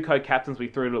 We've got 2 co-captains we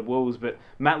threw to the Wolves, but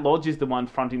Matt Lodge is the one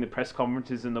fronting the press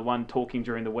conferences and the one talking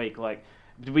during the week. Like,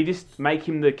 did we just make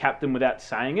him the captain without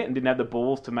saying it and didn't have the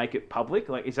balls to make it public?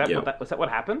 Like, was that what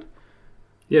happened?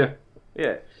 Yeah.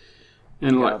 Yeah.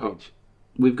 And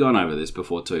we've gone over this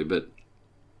before too, but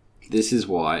this is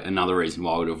another reason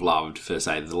why I would have loved for,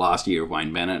 say, the last year of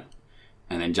Wayne Bennett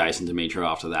and then Jason Demetriou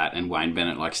after that, and Wayne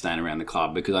Bennett staying around the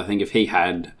club, because I think if he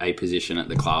had a position at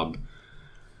the club,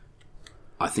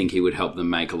 I think he would help them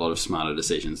make a lot of smarter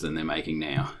decisions than they're making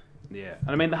now. Yeah, and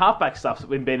I mean the halfback stuff's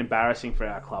been embarrassing for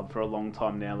our club for a long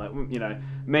time now. Like,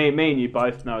 me and you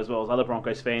both know as well as other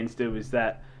Broncos fans do, is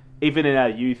that even in our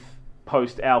youth,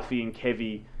 post Alfie and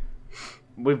Kevy,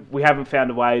 we haven't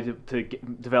found a way to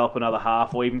develop another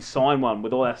half or even sign one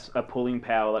with all our pulling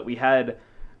power. Like, we had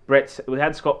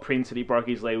Scott Prince and he broke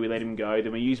his leg, we let him go.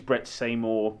 Then we used Brett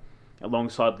Seymour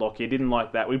alongside Lockyer. Didn't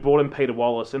like that. We brought in Peter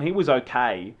Wallace, and he was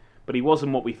okay, but he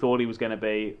wasn't what we thought he was going to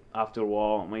be after a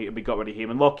while, and we got rid of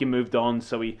him. And Lockyer moved on,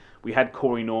 so we had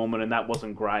Corey Norman, and that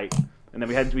wasn't great. And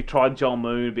then we tried Joel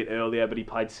Moon a bit earlier, but he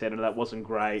played centre, that wasn't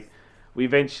great. We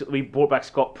brought back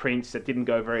Scott Prince, that didn't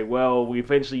go very well. We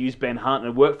eventually used Ben Hunt,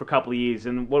 and it worked for a couple of years.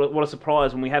 And what a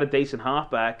surprise, when we had a decent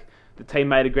halfback, the team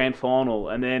made a grand final,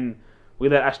 and then we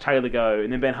let Ash Taylor go,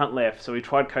 and then Ben Hunt left. So we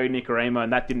tried Cody Nicarimo,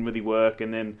 and that didn't really work.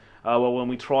 And then, when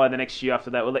we tried the next year after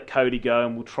that, we'll let Cody go,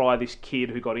 and we'll try this kid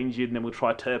who got injured, and then we'll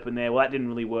try Turpin there. Well, that didn't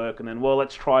really work. And then,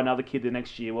 let's try another kid the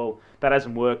next year. Well, that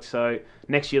hasn't worked, so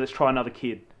next year let's try another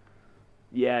kid.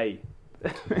 Yay.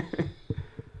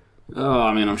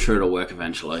 I'm sure it'll work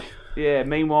eventually. Yeah,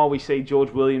 meanwhile, we see George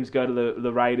Williams go to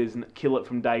the Raiders and kill it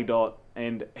from day dot.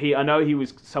 And I know he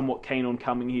was somewhat keen on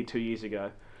coming here 2 years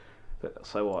ago. But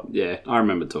so what? Yeah, I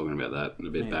remember talking about that a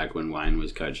bit back when Wayne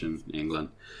was coaching England.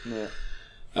 Yeah.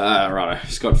 Righto,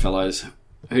 Scott Fellows,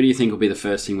 who do you think will be the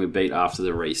first thing we beat after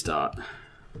the restart?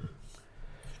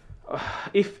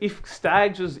 if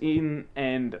Staggs was in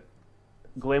and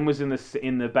Glenn was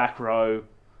in the back row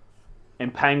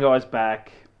and Pangai's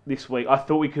back this week, I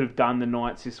thought we could have done the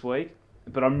Knights this week.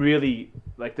 But I'm really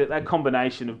like that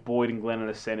combination of Boyd and Glenn in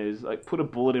the centres. Like, put a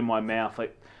bullet in my mouth.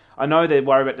 Like, I know they're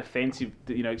worried about defensive,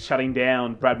 shutting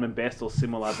down Bradman Best or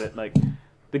similar, but like,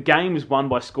 the game is won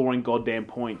by scoring goddamn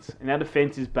points, and our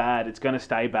defense is bad. It's going to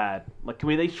stay bad. Like, can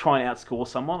we at least try and outscore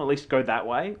someone? At least go that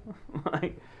way.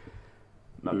 Like,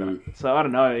 not gonna. So I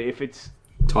don't know if it's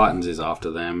Titans is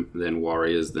after them, then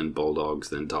Warriors, then Bulldogs,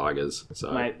 then Tigers.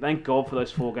 So mate, thank God for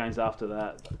those 4 games after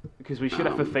that, because we should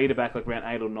have Fafita back like round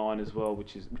 8 or 9 as well,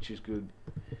 which is good.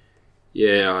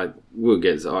 Yeah,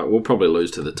 we'll probably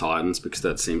lose to the Titans because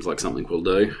that seems like something we'll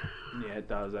do. Yeah, it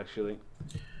does actually.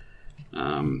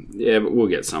 Yeah, but we'll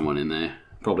get someone in there.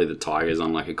 Probably the Tigers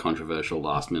on like a controversial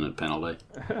last-minute penalty.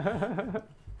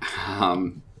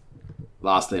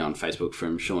 Lastly, on Facebook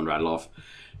from Sean Radloff.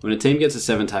 When a team gets a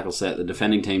 7-tackle set, the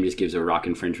defending team just gives a ruck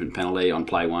infringement penalty on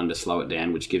play 1 to slow it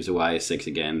down, which gives away a 6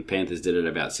 again. Panthers did it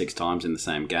about 6 times in the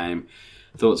same game.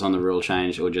 Thoughts on the rule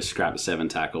change, or just scrap a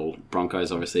 7-tackle?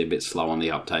 Broncos obviously a bit slow on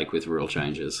the uptake with rule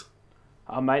changes.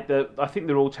 Mate, I think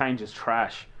the rule change is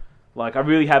trash. Like, I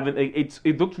really haven't.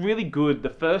 It looked really good. The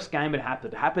first game it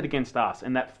happened against us,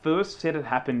 and that first set it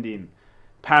happened in,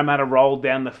 Parramatta rolled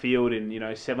down the field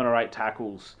in 7 or 8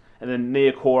 tackles, and then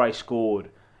Niokore scored,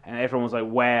 and everyone was like,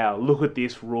 "Wow, look at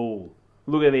this rule!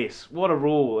 Look at this! What a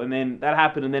rule!" And then that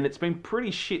happened, and then it's been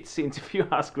pretty shit since. If you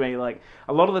ask me, like,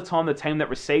 a lot of the time, the team that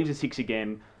receives a 6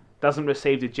 again doesn't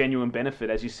receive the genuine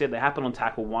benefit. As you said, they happen on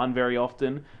tackle 1 very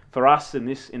often. For us, in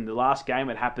the last game,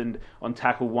 it happened on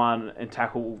tackle 1 and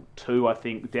tackle 2, I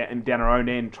think, down our own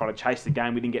end, trying to chase the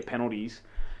game. We didn't get penalties.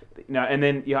 And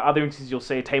then other instances, you'll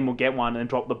see a team will get one and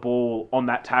drop the ball on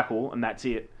that tackle, and that's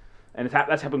it. And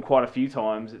that's happened quite a few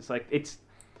times. It's like, it's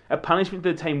a punishment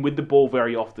to the team with the ball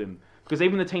very often. Because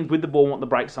even the teams with the ball want the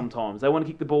break sometimes. They want to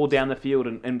kick the ball down the field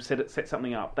and set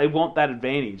something up. They want that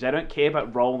advantage. They don't care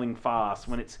about rolling fast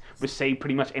when it's received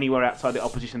pretty much anywhere outside the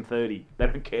opposition 30. They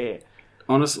don't care.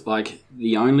 Honestly, like,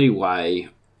 the only way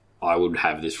I would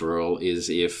have this rule is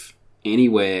if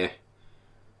anywhere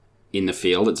in the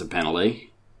field it's a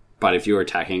penalty, but if you're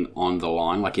attacking on the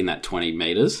line, like in that 20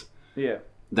 metres, yeah,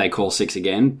 they call 6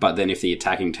 again, but then if the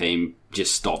attacking team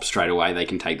just stops straight away, they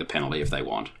can take the penalty if they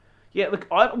want. Yeah, look,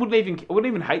 I wouldn't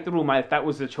even hate the rule, mate, if that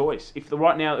was the choice. If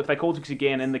they call 6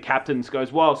 again and the captain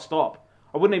goes, "Well, stop,"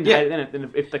 I wouldn't even hate it then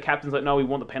if the captain's like, "No, we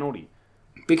want the penalty."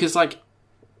 Because, like,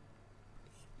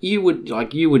 you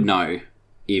would know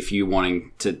if you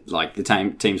wanting to, like, the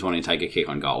team's wanting to take a kick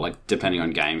on goal, like, depending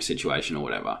on game situation or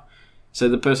whatever. So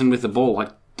the person with the ball, like,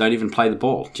 don't even play the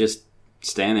ball. Just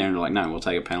stand there and like, "No, we'll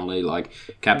take a penalty." Like,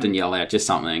 captain yell out, just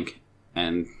something.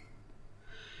 And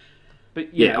but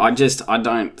I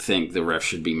don't think the ref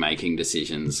should be making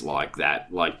decisions like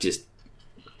that, like, just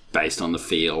based on the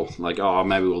feel. Like, oh,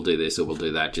 maybe we'll do this or we'll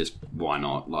do that. Just why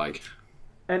not? Like,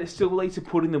 and it still leads to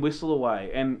putting the whistle away,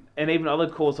 and even other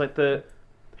calls like there's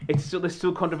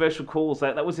still controversial calls.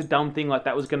 Like, that was a dumb thing. Like,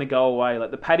 that was going to go away.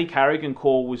 Like, the Paddy Carrigan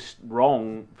call was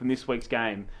wrong from this week's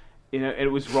game. It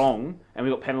was wrong, and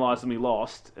we got penalised and we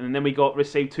lost, and then we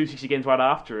received 2 6 agains right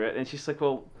after it. And it's just like,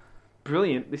 well,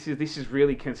 brilliant. This is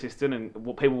really consistent, and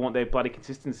what people want their bloody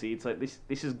consistency. It's like this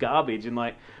is garbage. And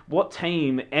like, what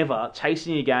team ever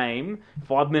chasing a game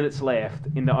 5 minutes left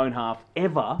in their own half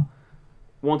ever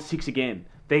wants 6 again?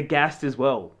 They're gassed as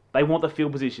well. They want the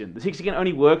field position. The 6 again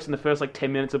only works in the first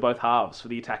 10 minutes of both halves for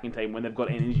the attacking team when they've got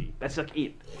energy. That's like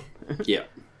it. Yeah.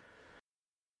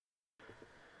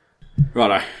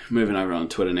 Righto, moving over on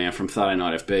Twitter now from Thursday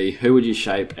Night FB. Who would you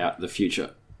shape out the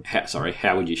future?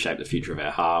 How would you shape the future of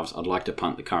our halves? I'd like to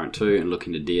punt the current 2 and look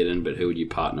into Dearden, but who would you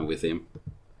partner with him?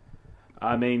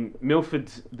 I mean,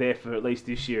 Milford's there for at least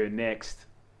this year and next.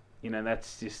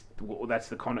 That's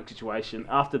the Connacht situation.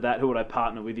 After that, who would I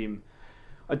partner with him?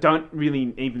 I don't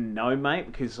really even know, mate,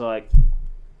 because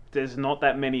there's not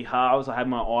that many halves I have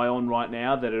my eye on right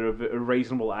now that are of a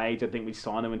reasonable age. I think we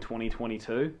sign them in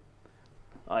 2022.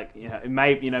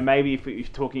 Maybe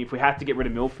if we had to get rid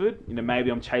of Milford, maybe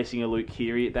I'm chasing a Luke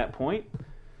Keary at that point.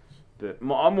 But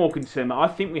I'm more concerned. I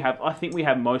think we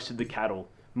have most of the cattle,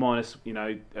 minus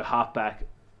a halfback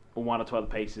or 1 or 2 other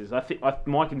pieces. I think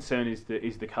my concern is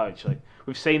the coach. Like,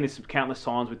 we've seen this countless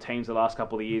times with teams the last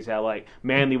couple of years. How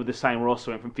Manly with the same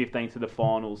roster went from 15th to the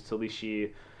finals till this year.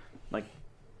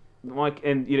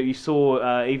 You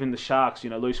saw even the Sharks,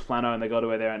 lose Flano and they got to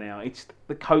where they are now. It's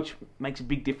the coach makes a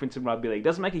big difference in rugby league. It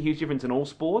doesn't make a huge difference in all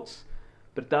sports,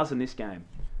 but it does in this game.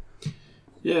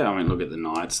 Yeah, I mean, look at the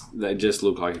Knights. They just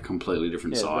look like a completely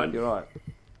different side. You're right.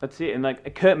 That's it.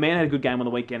 And Kurt Mann had a good game on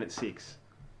the weekend at 6.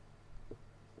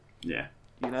 Yeah.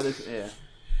 You know, there's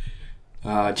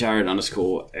yeah. Jared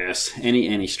 _S.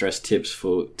 Any stress tips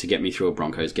to get me through a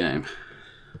Broncos game?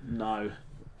 No.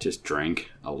 Just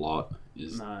drink a lot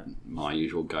is my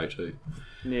usual go-to.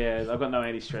 Yeah, I've got no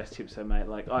anti-stress tips though, mate.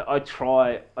 Like I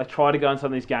try to go in some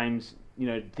of these games, you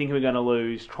know, thinking we're going to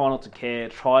lose, try not to care,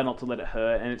 try not to let it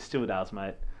hurt, and it still does,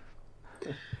 mate.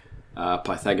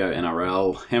 Pythago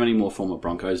NRL. How many more former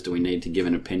Broncos do we need to give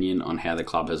an opinion on how the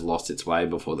club has lost its way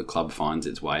before the club finds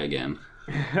its way again?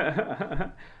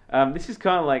 This is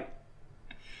kind of like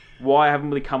why I haven't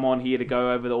really come on here to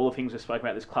go over all the things we've spoken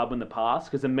about this club in the past,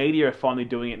 because the media are finally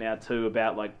doing it now too,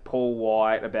 about like Paul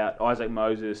White, about Isaac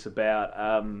Moses,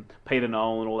 about Peter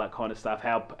Nolan, all that kind of stuff,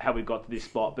 how we got to this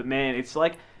spot. But man, it's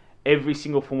like every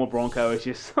single former Bronco is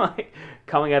just like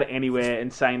coming out of anywhere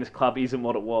and saying this club isn't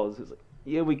what it was. It's like,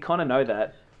 yeah, we kind of know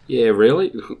that. Yeah,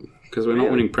 really? Because we're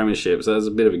not winning premierships, so that's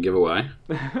a bit of a giveaway.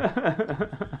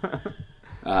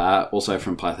 Also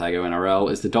from Pythago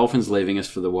NRL, is the Dolphins leaving us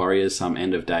for the Warriors some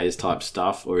end of days type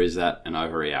stuff, or is that an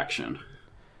overreaction?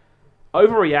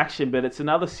 Overreaction, but it's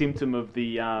another symptom of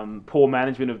the poor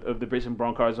management of the Brisbane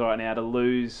Broncos right now to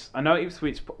lose. I know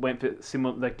Ipswich went for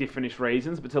similar, like different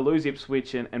reasons, but to lose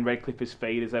Ipswich and Redcliffe as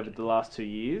feeders over the last 2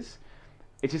 years,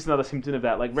 it's just another symptom of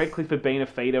that. Like Redcliffe had been a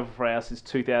feeder for us since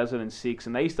 2006,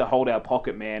 and they used to hold our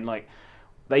pocket, man. Like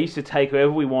they used to take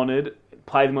whoever we wanted,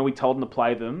 play them when we told them to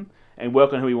play them, and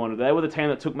work on who we wanted. They were the team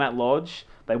that took Matt Lodge.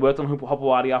 They worked on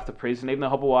Hopewadi after prison, even though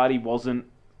Hopewadi wasn't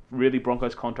really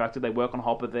Broncos contracted. They work on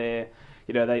Hopper there.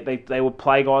 You know, they would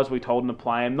play guys we told them to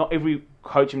play, and not every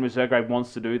coach in reserve grade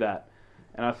wants to do that.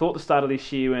 And I thought the start of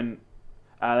this year when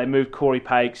they moved Corey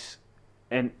Pakes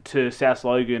to South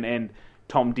Logan and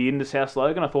Tom Dearden to South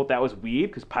Logan, I thought that was weird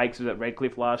because Pakes was at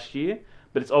Redcliffe last year,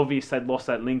 but it's obvious they'd lost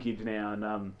that linkage now,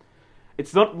 and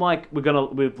it's not like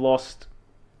we've lost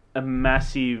a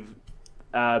massive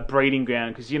breeding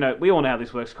ground, because you know we all know how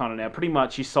this works kind of now. Pretty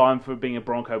much you sign for being a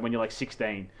Bronco when you're like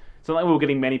 16. It's not like we were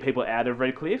getting many people out of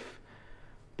Redcliffe,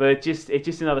 but it's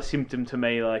just another symptom to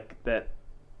me, like that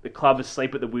the club is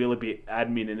asleep at the wheel a bit,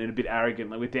 admin, and a bit arrogant.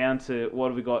 Like we're down to what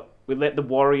have we got? We let the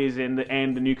Warriors and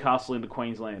the Newcastle into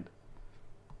Queensland.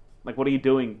 Like what are you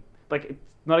doing? Like it's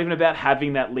not even about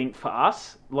having that link for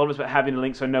us. A lot of it's about having the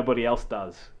link so nobody else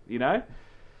does. You know?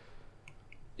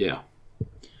 Yeah.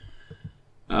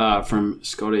 From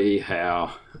Scotty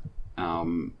Howe,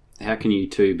 how can you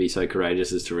two be so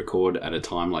courageous as to record at a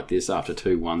time like this after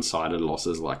 2 one-sided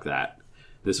losses like that?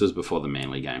 This was before the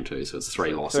Manly game too, so it's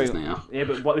 3 losses now. Yeah,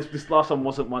 but this last one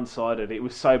wasn't one-sided. It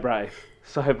was so brave.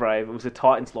 So brave. It was a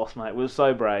Titans loss, mate. We were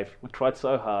so brave. We tried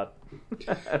so hard.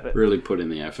 Really put in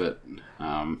the effort.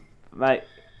 Mate,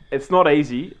 it's not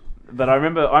easy. But I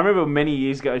remember many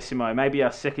years ago, Simo, maybe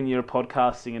our second year of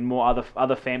podcasting and more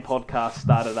other fan podcasts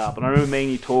started up. And I remember me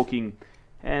and you talking,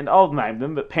 and I'll name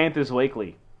them, but Panthers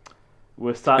Weekly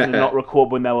were starting to not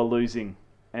record when they were losing.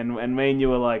 And me and you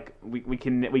were like,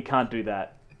 we can't do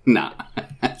that. Nah.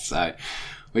 So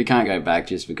we can't go back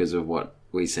just because of what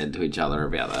we said to each other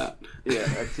about that. Yeah,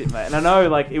 that's it, mate. And I know,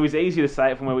 like, it was easy to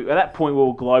say it from at that point we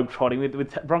were globe-trotting.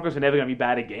 With Broncos were never going to be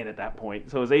bad again at that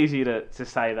point. So it was easy to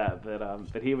say that.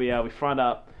 But here we are, we front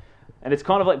up. And it's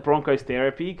kind of like Broncos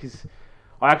therapy, because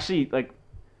I actually, like,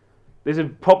 there's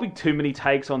probably too many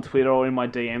takes on Twitter or in my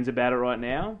DMs about it right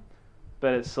now.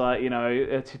 But it's like, you know,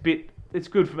 it's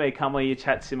good for me. Come on here,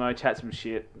 chat Simo, chat some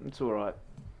shit. It's all right.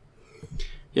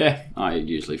 Yeah, I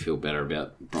usually feel better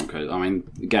about Broncos. I mean,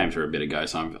 the games were a bit ago,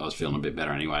 so I was feeling a bit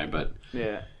better anyway. But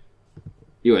yeah,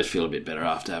 you always feel a bit better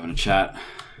after having a chat.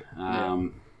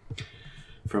 From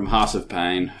Hearts of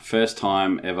Pain, first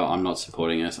time ever I'm not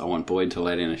supporting us. I want Boyd to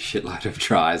let in a shitload of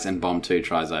tries and bomb 2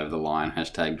 tries over the line.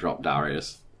 # drop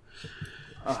Darius.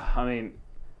 I mean,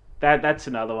 that's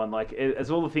another one. Like, it's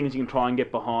all the things you can try and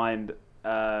get behind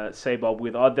Seabob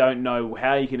with. I don't know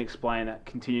how you can explain that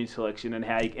continued selection and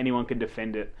how anyone can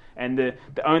defend it. And the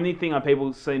only thing I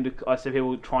see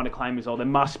people trying to claim is, there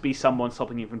must be someone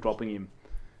stopping him from dropping him.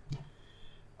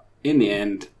 In the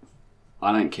end,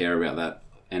 I don't care about that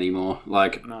anymore.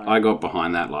 Like, no. I got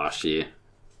behind that last year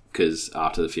because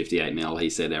after the 58-0, he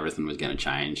said everything was going to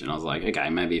change, and I was like, okay,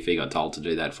 maybe if he got told to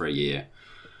do that for a year,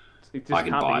 I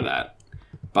could buy that.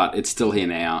 But it's still here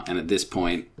now, and at this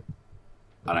point,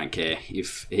 I don't care.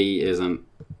 If he isn't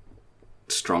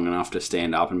strong enough to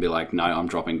stand up and be like, no, I'm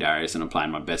dropping Darius and I'm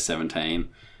playing my best 17,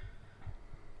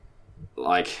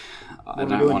 like, I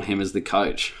don't want him as the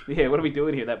coach. Yeah, what are we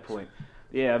doing here at that point?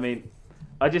 Yeah, I mean,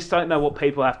 I just don't know what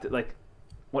people have to, like,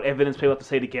 what evidence people have to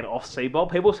see to get off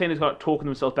Seabob. People seem to start talking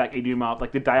themselves back, eating him up,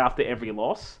 like, the day after every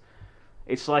loss.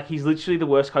 It's like he's literally the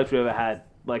worst coach we ever had.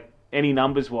 Like, any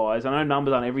numbers-wise. I know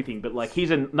numbers aren't everything, but, like,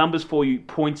 here's numbers for you,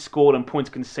 points scored and points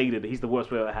conceded. He's the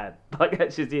worst we've ever had. Like,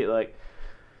 that's just it. Like,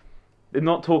 they're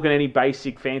not talking any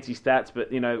basic fancy stats,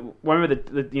 but, remember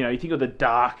you think of the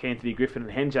dark Anthony Griffin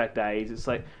and Henjak days. It's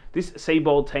like, this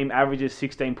Seabold team averages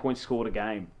 16 points scored a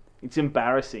game. It's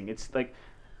embarrassing. It's like,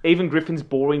 even Griffin's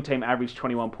boring team averaged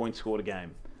 21 points scored a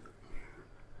game.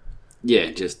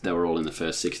 Yeah, just they were all in the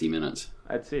first 60 minutes.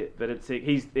 That's it. But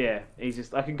he's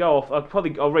just, I can go off,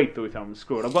 I'll read through them,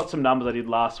 screw it. I've got some numbers I did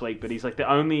last week, but he's like the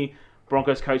only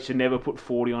Broncos coach to never put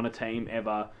 40 on a team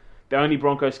ever. The only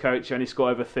Broncos coach to only score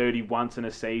over 30 once in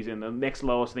a season. The next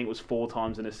lowest, I think, was 4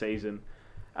 times in a season.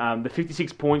 The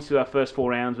 56 points to our first 4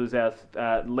 rounds was our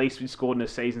least we scored in a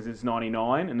season since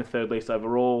 99, and the third least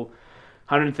overall.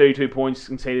 132 points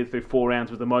conceded through 4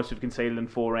 rounds was the most we've conceded in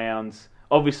 4 rounds.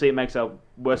 Obviously, it makes our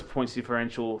worst points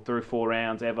differential through 4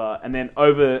 rounds ever. And then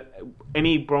over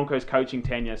any Broncos coaching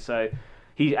tenure, so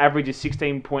he averages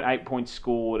 16.8 points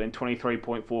scored and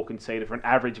 23.4 conceded for an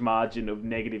average margin of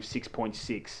negative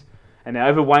 6.6. And now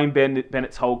over Wayne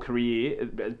Bennett's whole career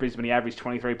at Brisbane, he averaged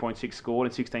 23.6 scored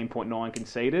and 16.9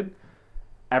 conceded.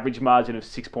 Average margin of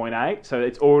 6.8. So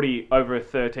it's already over a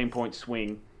 13-point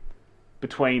swing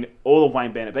between all of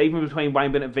Wayne Bennett. But even between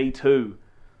Wayne Bennett V2,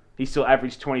 he still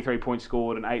averaged 23 points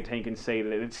scored and 18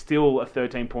 conceded. It's still a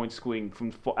 13-point swing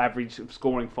from average of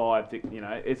scoring 5.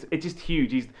 It's just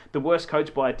huge. He's the worst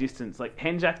coach by a distance. Like,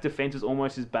 Henjak's defense is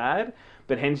almost as bad,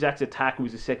 but Henjak's attack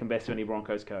was the second best of any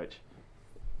Broncos coach.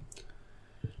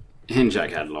 Henjak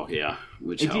had Lockyer,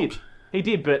 which helped. He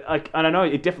did, but I don't know.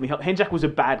 It definitely helped. Henjak was a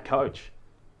bad coach,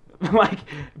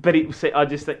 but I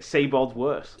just think Seabold's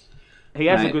worse. He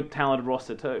has a good talented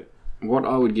roster too. What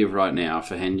I would give right now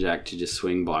for Henjak to just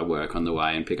swing by work on the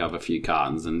way and pick up a few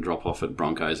cartons and drop off at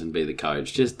Broncos and be the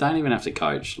coach. Just don't even have to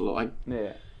coach.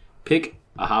 Pick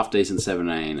a half-decent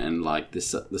 17 and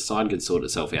the side could sort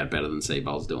itself out better than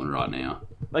Seabold's doing right now.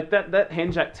 Like that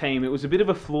Henjak team, it was a bit of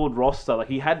a flawed roster. Like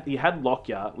he had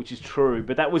Lockyer, which is true,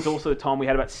 but that was also the time we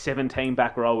had about 17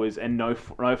 back rowers and no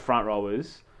front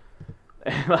rowers.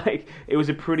 Like it was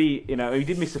a pretty, he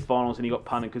did miss the finals and he got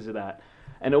punted because of that.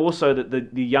 And also that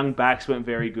the young backs weren't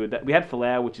very good. We had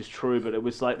Folau, which is true, but it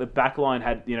was like the back line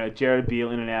had, Jared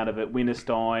Beale in and out of it,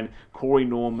 Winterstein, Corey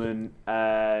Norman,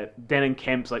 Denon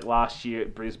Kemp's like last year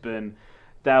at Brisbane.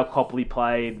 Dale Copley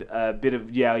played a bit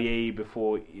of Yao Yi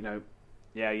before,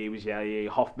 Yao Yi was Yao Yi,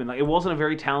 Hoffman. Like, it wasn't a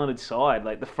very talented side.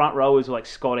 Like the front rowers were like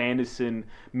Scott Anderson,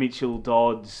 Mitchell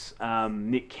Dodds,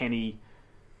 Nick Kenny.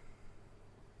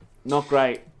 Not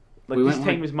great. Like this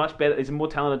team is much better. It's a more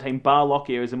talented team. Bar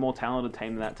Lockyer is a more talented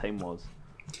team than that team was.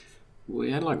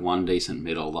 We had one decent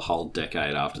middle the whole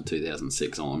decade after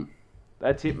 2006 on.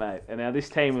 That's it, mate. And now this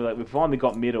team, we've finally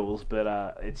got middles,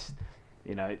 but it's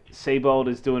Seabold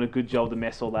is doing a good job to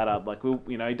mess all that up. Like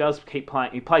he does keep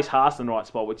playing. He plays Haas in the right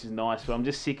spot, which is nice. But I'm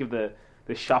just sick of the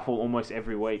shuffle almost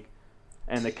every week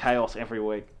and the chaos every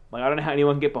week. Like I don't know how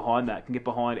anyone can get behind that. Can get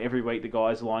behind every week the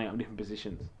guys lining up in different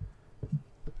positions.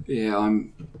 Yeah,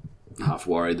 I'm half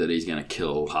worried that he's going to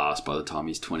kill Haas by the time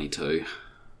he's 22.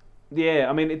 Yeah,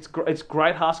 I mean, it's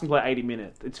great Haas can play 80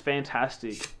 minutes. It's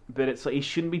fantastic. But it's like he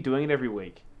shouldn't be doing it every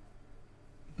week.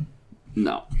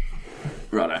 No.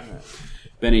 Righto.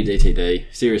 Benny DTD,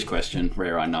 serious question,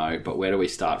 rare I know, but where do we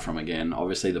start from again?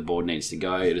 Obviously the board needs to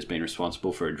go. It has been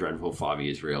responsible for a dreadful 5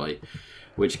 years, really.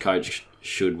 Which coach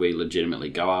should we legitimately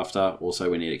go after? Also,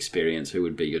 we need experience. Who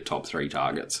would be your top 3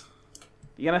 targets?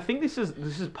 Yeah, and I think this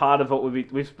is part of what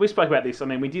we spoke about this. I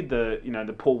mean, we did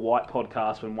the Paul White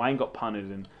podcast when Wayne got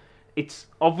punted, and it's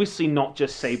obviously not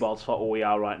just Seabold's fault where we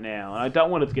are right now. And I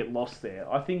don't want it to get lost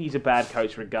there. I think he's a bad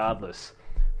coach regardless,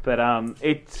 but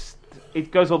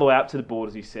it goes all the way up to the board,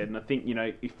 as you said. And I think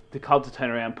if the clubs to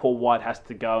turn around, Paul White has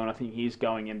to go, and I think he is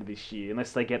going into this year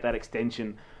unless they get that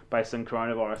extension based on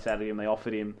coronavirus out of him. They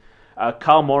offered him.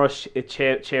 Carl Morris,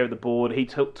 chair of the board, he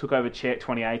took over chair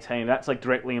 2018. That's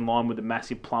directly in line with the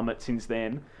massive plummet since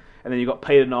then. And then you've got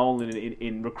Peter Nolan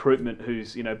in recruitment,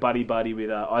 who's buddy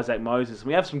with Isaac Moses. And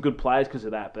we have some good players because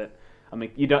of that, but I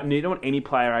mean you don't want any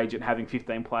player agent having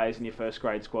 15 players in your first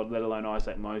grade squad, let alone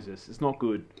Isaac Moses. It's not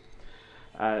good.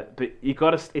 But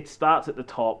it starts at the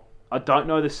top. I don't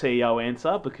know the CEO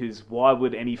answer because why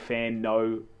would any fan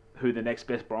know who the next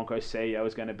best Broncos CEO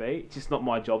is going to be? It's just not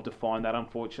my job to find that,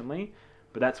 unfortunately.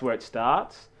 But that's where it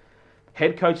starts.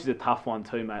 Head coach is a tough one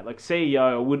too, mate. Like CEO,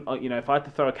 I wouldn't, if I had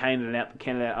to throw a candidate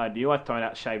out I knew, I'd throw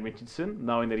out Shane Richardson,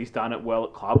 knowing that he's done it well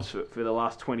at clubs for the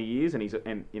last 20 years, and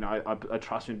I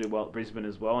trust him to do well at Brisbane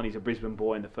as well, and he's a Brisbane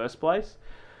boy in the first place.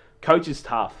 Coach is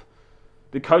tough.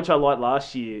 The coach I liked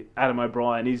last year, Adam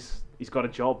O'Brien, he's got a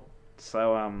job.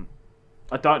 So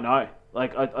I don't know.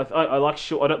 Like I like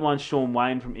I don't mind Sean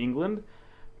Wayne from England,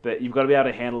 but you've got to be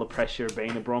able to handle the pressure of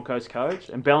being a Broncos coach.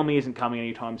 And Bellamy isn't coming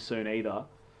anytime soon either.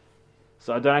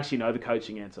 So I don't actually know the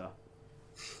coaching answer.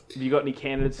 Have you got any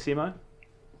candidates, Simo?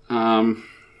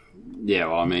 Yeah,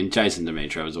 well, I mean, Jason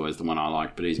Demetriou was always the one I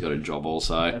liked, but he's got a job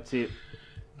also. That's it.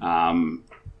 I mean,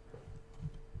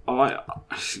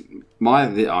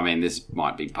 this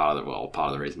might be part of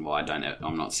the reason why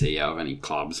I'm not CEO of any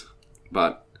clubs,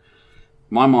 but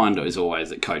my mind is always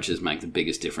that coaches make the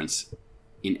biggest difference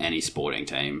in any sporting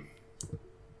team.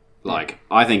 Like,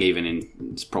 I think even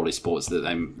in probably sports that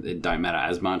they don't matter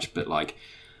as much, but like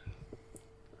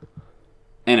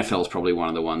NFL is probably one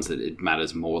of the ones that it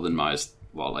matters more than most.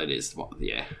 Well, it is,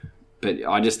 yeah. But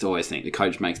I just always think the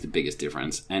coach makes the biggest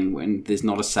difference. And when there's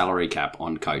not a salary cap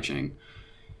on coaching,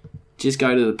 just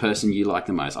go to the person you like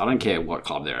the most. I don't care what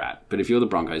club they're at. But if you're the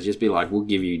Broncos, just be like, we'll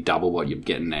give you double what you're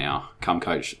getting now. Come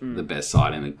coach the best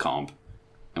side in the comp,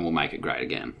 and we'll make it great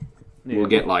again. Yeah. We'll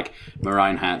get like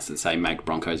maroon hats that say make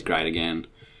Broncos great again.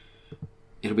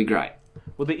 It'll be great.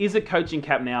 Well, there is a coaching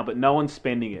cap now, but no one's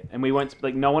spending it, and we won't.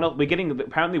 Like no one else.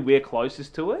 Apparently we're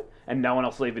closest to it, and no one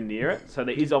else is even near it. So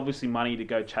there is obviously money to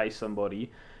go chase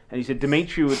somebody. And he said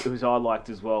Demetriou, who's I liked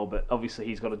as well, but obviously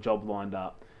he's got a job lined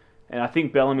up. And I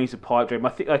think Bellamy's a pipe dream. I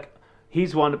think like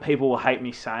he's one that people will hate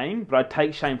me saying, but I'd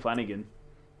take Shane Flanagan.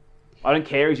 I don't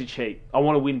care. He's a cheat. I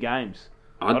want to win games.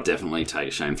 I'd definitely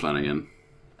take Shane Flanagan.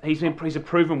 He's a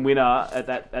proven winner at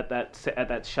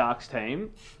that Sharks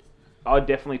team. I'd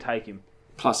definitely take him.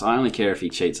 Plus, I only care if he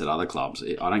cheats at other clubs.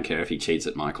 I don't care if he cheats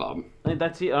at my club. And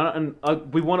that's it.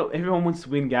 Everyone wants to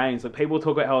win games. Like people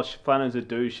talk about how Flanagan's a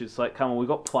douche. It's like, come on, we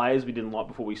got players we didn't like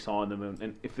before we signed them,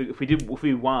 and if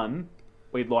we won,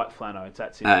 we'd like Flano. It's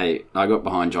that simple. Hey, I got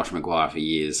behind Josh Maguire for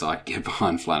years, so I can get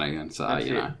behind Flanagan. So that's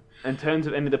know. In terms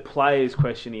of the players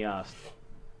question he asked.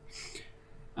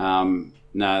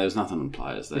 No, there's nothing on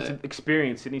players there. It's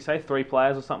experience. Didn't he say 3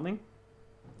 players or something?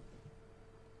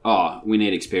 Oh, we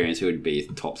need experience. Who would be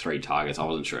top 3 targets? I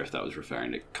wasn't sure if that was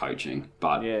referring to coaching,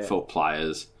 but for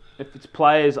players, if it's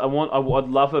players, I'd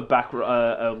love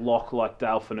a lock like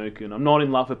Dale Finucane. I'm not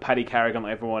in love with Paddy Carrigan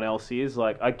like everyone else is.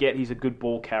 Like I get he's a good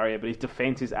ball carrier, but his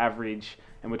defense is average,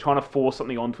 and we're trying to force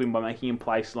something onto him by making him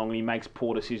play slow, and he makes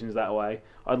poor decisions that way.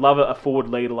 I'd love a forward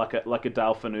leader like a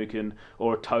Dale Finucane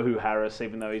or a Tohu Harris,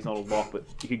 even though he's not a lock, but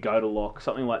you could go to lock,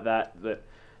 something like that.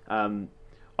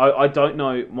 I don't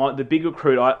know. The big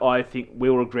recruit I think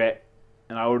we'll regret,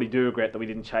 and I already do regret that we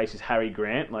didn't chase, is Harry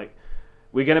Grant. Like,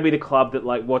 we're going to be the club that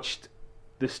like watched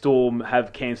the Storm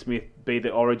have Cam Smith be the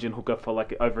Origin hooker for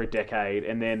like over a decade,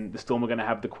 and then the Storm are going to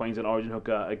have the Queensland Origin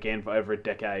hooker again for over a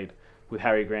decade with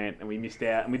Harry Grant, and we missed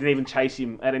out, and we didn't even chase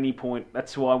him at any point.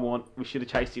 That's who I want. We should have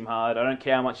chased him hard. I don't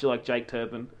care how much you like Jake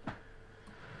Turpin.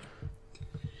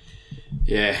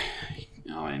 Yeah,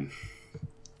 I mean,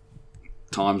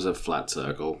 time's a flat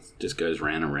circle. Just goes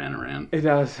round and round and round. It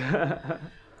does.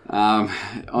 On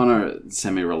a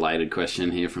semi-related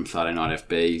question here from Friday Night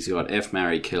FB, he's got F,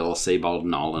 Marry, Kill, Seabold,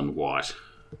 Nolan, White.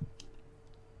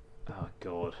 Oh,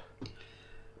 God.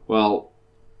 Well,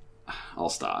 I'll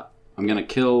start. I'm going to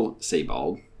kill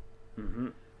Seabold,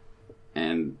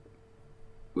 and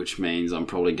which means I'm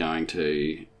probably going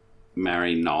to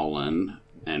marry Nolan,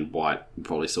 and White will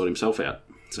probably sort himself out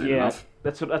soon enough.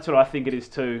 That's what I think it is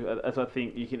too. That's what I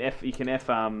think you can F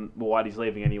White. He's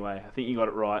leaving anyway. I think you got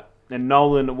it right. And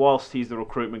Nolan, whilst he's the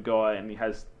recruitment guy and he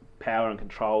has power and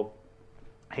control,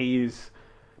 he is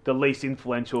the least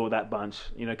influential of that bunch.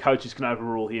 You know, coaches can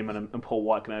overrule him, and Paul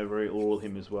White can overrule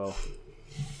him as well.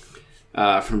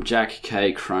 From Jack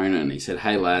K. Cronin, he said,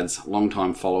 "Hey lads,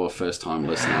 long-time follower, first-time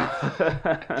listener.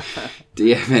 Do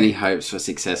you have any hopes for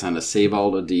success under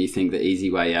Seabold, or do you think the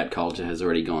easy way out culture has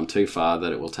already gone too far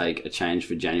that it will take a change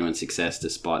for genuine success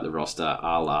despite the roster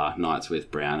a la Knights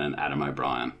with Brown and Adam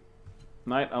O'Brien?"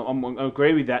 Mate, I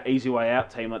agree with that easy way out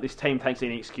team. Like, this team takes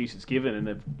any excuse it's given, and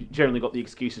they've generally got the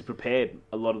excuses prepared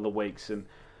a lot of the weeks, and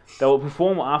they'll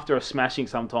perform after a smashing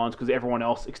sometimes because everyone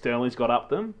else externally's got up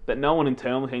them, but no one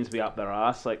internally seems to be up their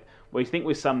ass. Like, we think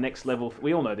we're some next level.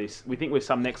 We all know this. We think we're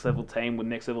some next level team with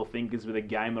next level thinkers with a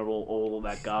game of all of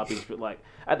that garbage. But like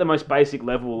at the most basic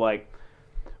level, like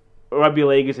rugby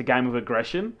league is a game of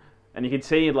aggression, and you could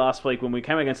see last week when we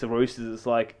came against the Roosters, it's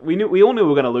like we all knew we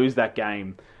were going to lose that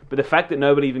game. But the fact that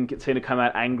nobody even seemed to come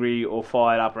out angry or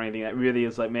fired up or anything, that really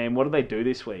is like, man, what did they do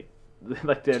this week?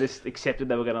 Like they just accepted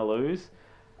they were going to lose.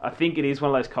 I think it is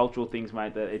one of those cultural things,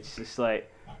 mate, that it's just like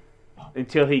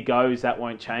until he goes, that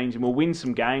won't change, and we'll win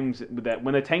some games with that.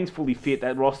 When the team's fully fit,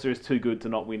 that roster is too good to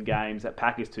not win games. That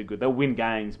pack is too good. They'll win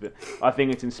games, but I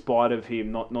think it's in spite of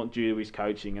him, not due to his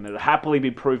coaching, and it'll happily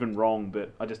be proven wrong,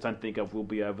 but I just don't think it will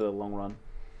be over the long run.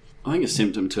 I think a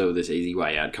symptom too of this easy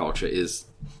way out culture is,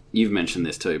 you've mentioned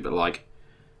this too, but like,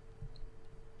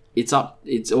 it's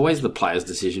always the player's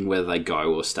decision whether they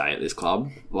go or stay at this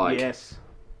club. Like, yes.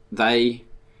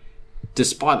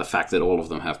 Despite the fact that all of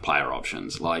them have player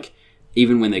options, like,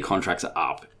 even when their contracts are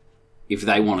up, if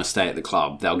they want to stay at the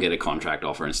club, they'll get a contract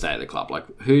offer and stay at the club. Like,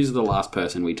 who's the last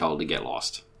person we told to get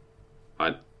lost?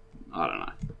 I don't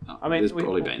know. I mean, there's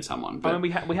probably been someone. But... I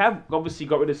mean, we have obviously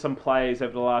got rid of some players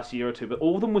over the last year or two, but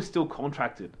all of them were still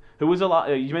contracted. Who was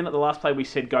you mean that the last player we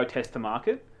said go test the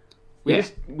market? We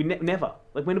never.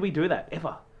 Like, when did we do that?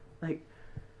 Ever? Like,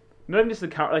 not even just the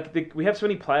current. Like, we have so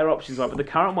many player options, right? But the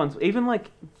current ones, even like,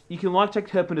 you can like Jack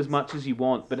Turpin as much as you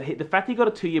want, but the fact he got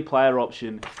a 2-year player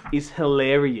option is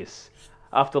hilarious.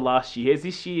 After last year, he has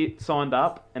this year signed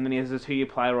up, and then he has a 2-year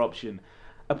player option.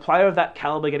 A player of that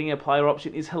caliber getting a player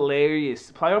option is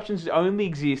hilarious. Player options only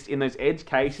exist in those edge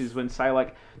cases when, say,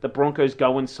 like, the Broncos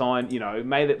go and sign,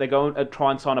 maybe they go and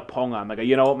try and sign a Ponga, and they go,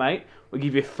 you know what, mate, we'll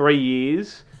give you 3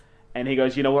 years, and he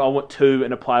goes, you know what, I want 2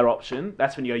 and a player option.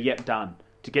 That's when you go, yep, done.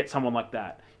 To get someone like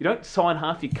that. You don't sign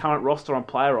half your current roster on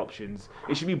player options.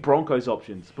 It should be Broncos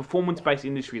options. Performance-based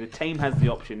industry, the team has the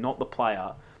option, not the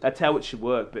player. That's how it should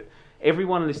work. But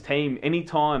everyone on this team,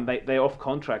 anytime they're off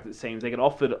contract, it seems, they get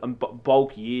offered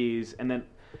bulk years, and then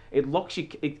it locks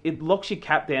your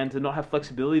cap down to not have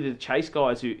flexibility to chase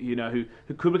guys who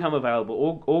could become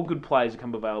available. All good players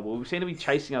become available. We seem to be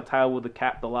chasing our tail with the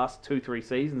cap the last 2-3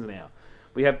 seasons now.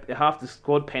 We have half the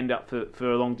squad penned up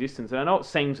for a long distance. And I know it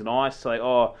seems nice, like,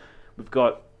 we've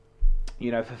got,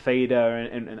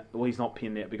 Fafita and well, he's not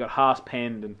pinned yet. We've got Haas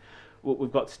penned, and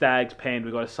we've got Stags penned,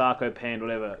 we've got Asako penned,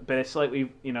 whatever. But it's like we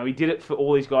did it for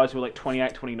all these guys who were like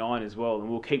 28, 29 as well, and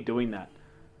we'll keep doing that.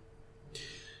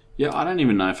 Yeah, I don't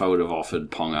even know if I would have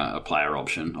offered Ponga a player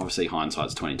option. Obviously,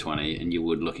 hindsight's 20/20, and you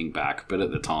would looking back, but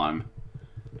at the time...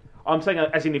 I'm saying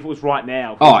as in if it was right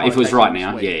now. If it was right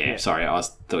now. Yeah. Sorry, I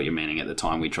thought you were meaning at the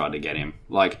time we tried to get him.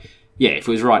 Like, yeah, if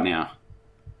it was right now,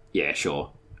 yeah,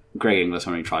 sure. Greg Inglis,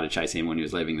 when we tried to chase him when he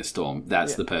was leaving the Storm,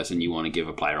 that's the person you want to give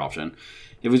a player option.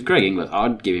 If it was Greg Inglis,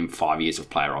 I'd give him 5 years of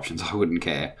player options. I wouldn't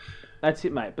care. That's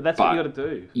it, mate. But that's what you got to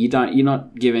do. You're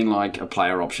not giving like a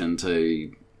player option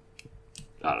to...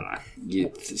 I don't know, your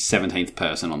 17th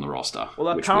person on the roster,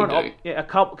 which we do.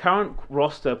 Current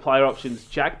roster player options: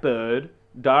 Jack Bird,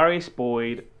 Darius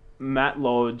Boyd, Matt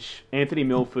Lodge, Anthony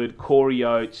Milford, Corey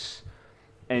Oates,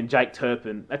 and Jake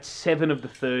Turpin. That's 7 of the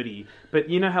 30. But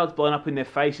you know how it's blown up in their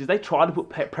faces? They try to put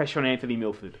pressure on Anthony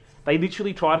Milford. They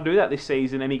literally tried to do that this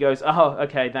season, and he goes, "Oh,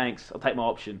 okay, thanks. I'll take my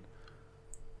option."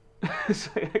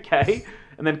 So, okay.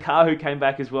 And then Kahu came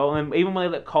back as well. And even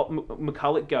when they let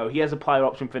McCulloch go, he has a player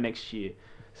option for next year.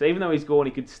 So even though he's gone,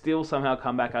 he could still somehow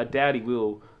come back. I doubt he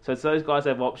will. So it's those guys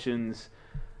have options.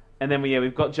 And then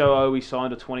we've got Joe O. We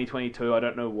signed to 2022. I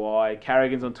don't know why.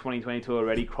 Carrigan's on 2022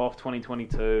 already. Croft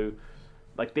 2022.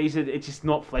 Like it's just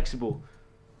not flexible.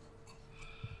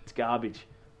 It's garbage.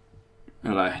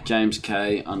 Hello, James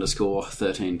K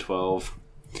 _1312.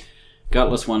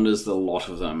 Gutless wonders, the lot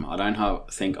of them. I don't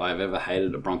think I've ever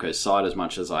hated a Broncos side as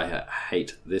much as I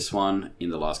hate this one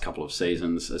in the last couple of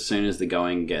seasons. As soon as the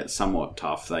going gets somewhat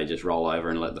tough, they just roll over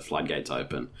and let the floodgates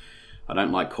open. I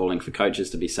don't like calling for coaches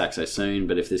to be sacked so soon,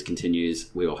 but if this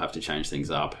continues, we will have to change things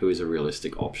up. Who is a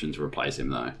realistic option to replace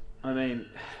him, though? I mean,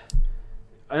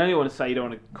 I know you want to say you don't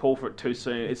want to call for it too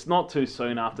soon. It's not too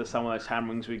soon after some of those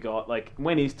hammerings we got. Like,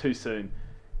 when is too soon?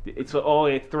 It's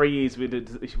 3 years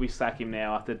we sack him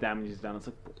now after the damage is done.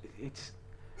 It's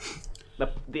like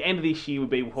the end of this year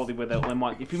would be probably where they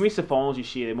might. If you miss the finals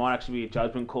this year, there might actually be a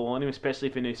judgment call on him, especially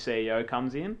if a new CEO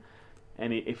comes in,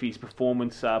 and if his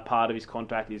performance part of his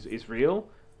contract is real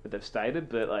that they've stated.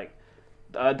 But like,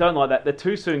 I don't like that. The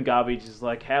too soon garbage is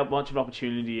like, how much of an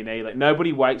opportunity do you need? Like,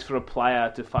 nobody waits for a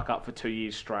player to fuck up for 2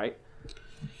 years straight.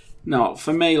 No,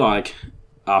 for me, like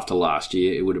after last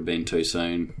year, it would have been too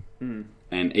soon.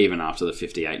 And even after the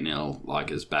 58-0,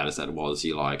 like as bad as that was,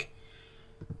 you like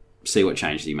see what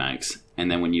changes he makes.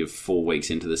 And then when you're 4 weeks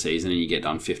into the season and you get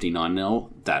done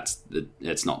 59-0,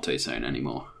 it's not too soon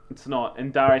anymore. It's not.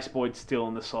 And Darius Boyd's still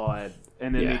on the side.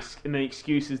 And then the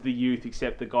excuse is the youth,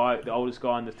 except the oldest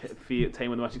guy in the team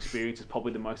with the most experience is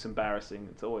probably the most embarrassing.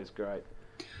 It's always great.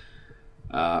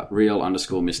 Real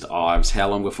 _Mr. Ives. How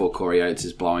long before Corey Oates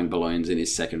is blowing balloons in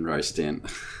his second row stint?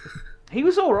 He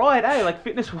was all right, eh? Like,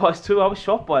 fitness-wise, too. I was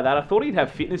shocked by that. I thought he'd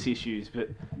have fitness issues, but...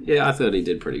 Yeah, I thought he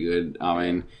did pretty good. I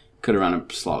mean, could have run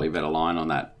a slightly better line on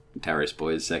that Darius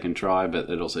Boyd's second try, but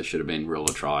it also should have been rule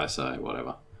of try, so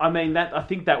whatever. I mean, I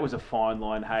think that was a fine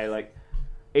line. Hey, like,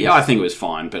 Yeah, I think it was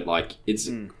fine, but like it's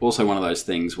also one of those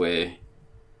things where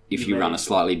if you run a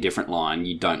slightly different line,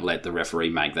 you don't let the referee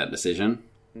make that decision.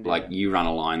 Yeah. Like, you run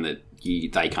a line that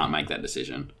they can't make that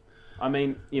decision. I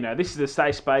mean, this is a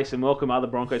safe space, and welcome other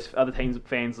Broncos, other teams,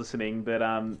 fans listening. But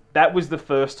that was the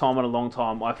first time in a long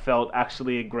time I felt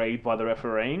actually aggrieved by the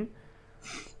refereeing.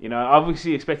 I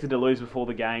obviously expected to lose before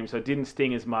the game, so it didn't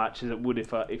sting as much as it would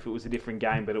if it was a different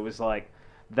game. But it was like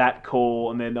that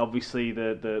call, and then obviously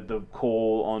the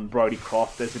call on Brodie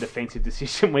Croft as a defensive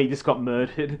decision where he just got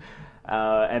murdered,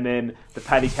 and then the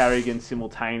Paddy Carrigan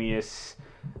simultaneous,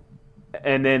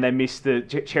 and then they missed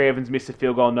Cherry Evans missed the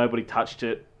field goal, and nobody touched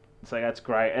it. So that's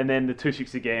great. And then the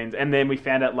 2-6 again. And then we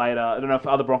found out later, I don't know if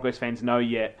other Broncos fans know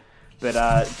yet, but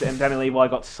Danny Levi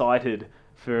got cited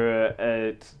for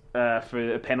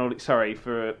a penalty. Sorry, I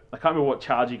can't remember what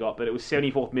charge he got, but it was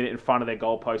 74th minute in front of their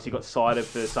goalpost. He got cited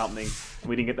for something, and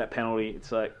we didn't get that penalty.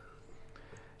 It's like,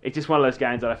 it's just one of those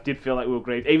games that I did feel like we were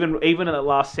grieved. Even in that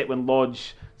last set when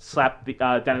Lodge slapped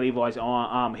Danny Levi's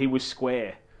arm, he was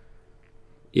square.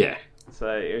 Yeah. So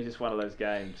it was just one of those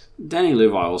games. Danny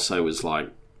Levi also was like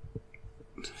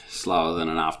slower than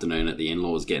an afternoon at the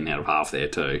in-laws getting out of half there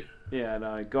too. Yeah,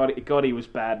 no, God, he was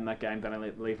bad in that game,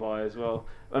 Danny Levi as well.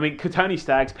 I mean, Tony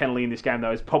Stagg's penalty in this game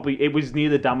though it was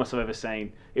near the dumbest I've ever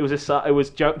seen. It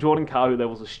was Jordan Carr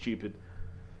levels of stupid.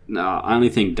 No, I only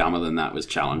think dumber than that was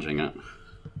challenging it.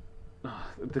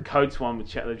 The Coates one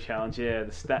with the challenge, yeah.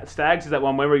 The Stags is that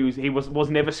one where he was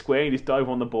never square. He just dove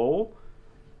on the ball.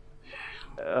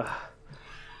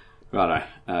 Righto,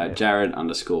 Jared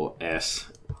 _S.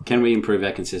 Can we improve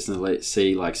our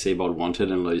consistency like Seabold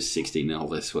wanted and lose 60-0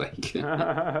 this week?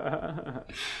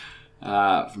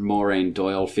 Maureen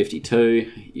Doyle,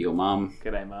 52, your mum.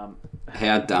 G'day, mum.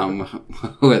 How dumb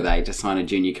were they to sign a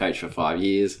junior coach for 5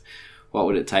 years? What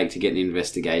would it take to get an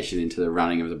investigation into the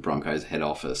running of the Broncos head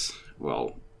office?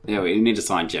 Well, yeah, we need to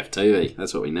sign Jeff Tuvey.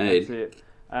 That's what we need. That's it.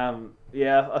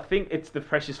 Yeah, I think it's the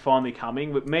pressure's finally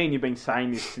coming. But me and you've been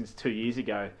saying this since 2 years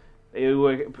ago. It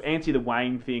was anti the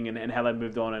Wayne thing and how they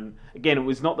moved on. And again, it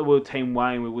was not that we were Team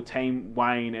Wayne. We were Team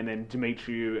Wayne and then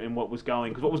Demetriou and what was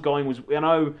going. Because what was going was, I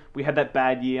know we had that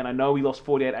bad year and I know we lost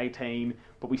 48-18,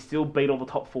 but we still beat all the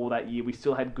top four that year. We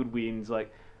still had good wins.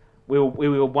 Like we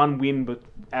were one win but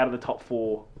out of the top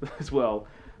four as well.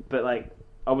 But like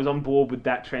I was on board with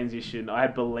that transition. I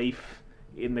had belief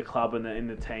in the club and in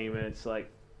the team, and it's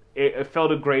like it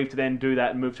felt aggrieved to then do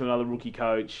that and move to another rookie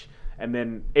coach. And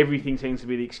then everything seems to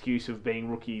be the excuse of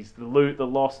being rookies, the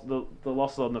loss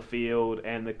on the field,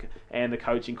 and the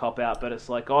coaching cop out. But it's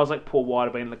like guys like Paul White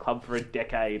have been in the club for a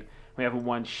decade. We haven't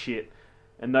won shit,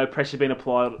 and no pressure been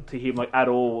applied to him like at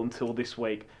all until this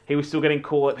week. He was still getting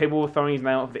called. People were throwing his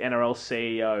name off the NRL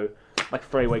CEO like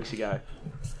 3 weeks ago.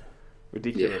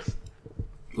 Ridiculous. Yeah.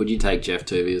 Would you take Jeff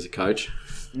Tuvey as a coach?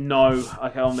 No.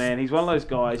 Like, oh man, he's one of those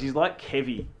guys. He's like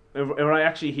Kevy. Whenever I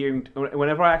actually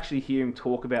hear him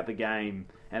talk about the game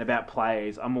and about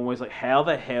players, I'm always like, how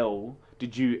the hell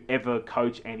did you ever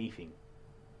coach anything?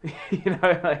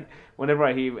 Like whenever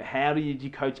I hear, how did you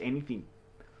coach anything?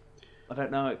 I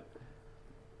don't know.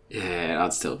 Yeah,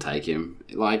 I'd still take him.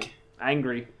 Like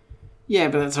angry. Yeah,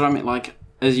 but that's what I mean. Like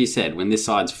as you said, when this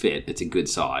side's fit, it's a good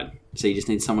side. So you just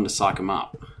need someone to psych them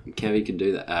up. And Kevy could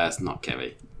do that. It's not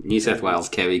Kevy. New South Wales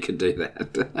Kevy could do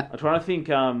that. I'm trying to think,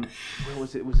 where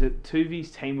was it? Was it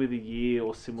Tuvey's team of the year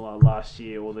or similar last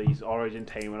year, or his Origin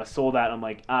team? When I saw that, I'm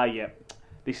like, yeah,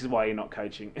 this is why you're not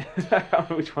coaching. I don't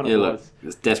know which one it was. Look,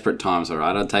 it's desperate times, all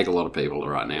right? I'd take a lot of people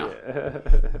right now.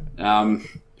 Yeah.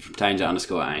 From Danger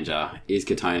 _Anger, is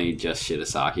Katoni just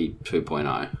Shitasaki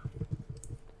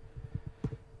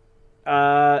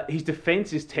 2.0? His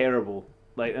defense is terrible.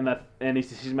 Like and his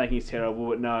decision making is terrible,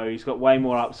 but no, he's got way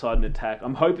more upside in attack.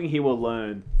 I'm hoping he will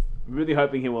learn. I'm really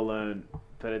hoping he will learn.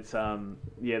 But it's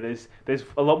there's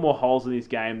a lot more holes in his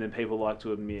game than people like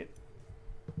to admit.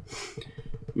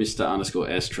 Mr.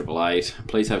 _S888,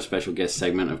 please have a special guest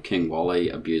segment of King Wally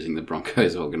abusing the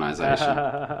Broncos organisation.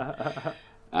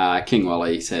 King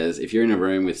Wally says, if you're in a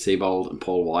room with Seabold and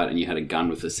Paul White and you had a gun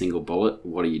with a single bullet,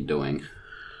 what are you doing?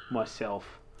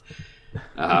 Myself.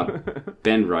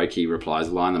 Ben Roki replies,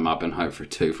 line them up and hope for a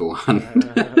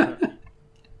 2-for-1.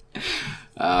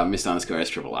 Mr.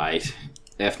 _S888,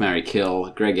 F. Marry Kill,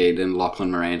 Greg Eden, Lachlan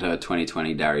Miranda,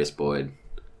 2020, Darius Boyd.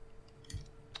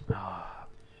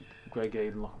 Greg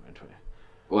Eden, Lachlan Miranda.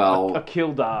 Well, I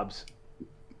kill Darbs. I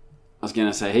was going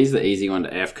to say, he's the easy one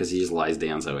to F because he just lays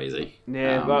down so easy.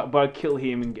 Yeah, but I kill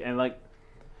him and like...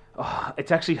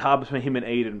 It's actually hard between him and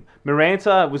Eden.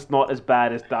 Miranda was not as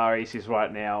bad as Darius is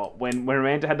right now. When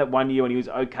Miranda had that 1 year when he was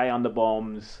okay under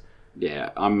bombs. Yeah,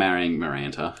 I'm marrying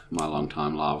Miranda, my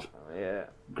long-time love. Yeah.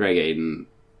 Greg Eden.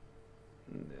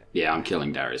 Yeah, I'm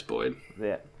killing Darius Boyd.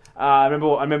 Yeah. I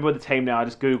remember the team now. I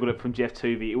just googled it from Jeff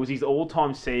Tuvey. It was his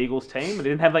all-time Sea Eagles team. It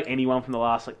didn't have anyone from the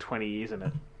last 20 years in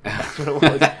it. That's what it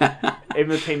was. Even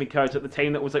the team he coached, the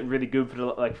team that was really good for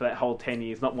for that whole 10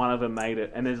 years, not one of them made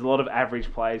it. And there's a lot of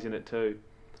average players in it too.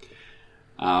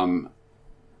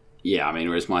 Yeah, I mean,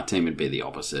 whereas my team would be the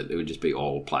opposite. It would just be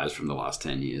all players from the last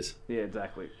 10 years. Yeah,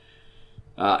 exactly.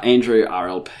 Andrew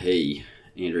RLP,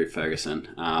 Andrew Ferguson.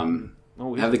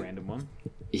 Here's a random one.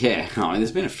 Yeah, I mean,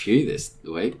 there's been a few this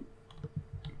week.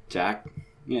 Jack,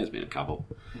 yeah, there's been a couple.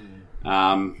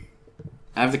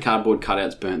 Have the cardboard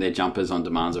cutouts burnt their jumpers on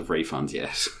demands of refunds?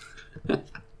 Yes.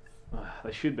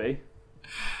 They should be.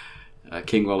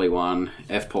 King Wally 1,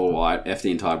 F Paul White, F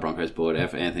the entire Broncos board,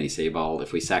 F Anthony Seibold.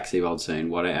 If we sack Seibold soon,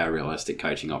 what are our realistic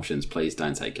coaching options? Please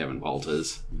don't say Kevin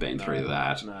Walters. Been through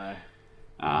that. No.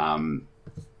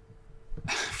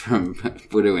 From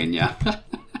Buduinya.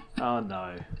 Oh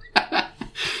no.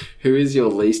 Who is your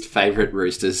least favourite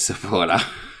Roosters supporter?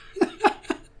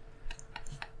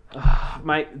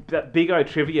 Mate, that Big O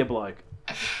trivia bloke.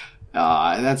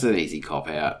 That's an easy cop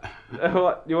out.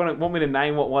 What, you want me to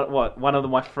name what one of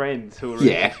my friends who are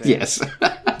Yeah, yes.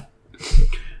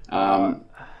 No.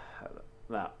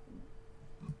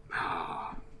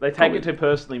 They take it too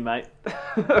personally, mate.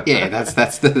 Yeah,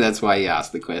 that's why you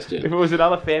asked the question. If it was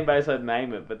another fan base, I'd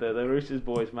name it. But the Roosters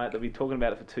boys, mate, they'll be talking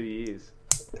about it for 2 years.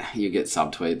 You get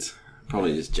subtweets.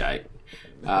 Probably just Jake.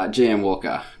 GM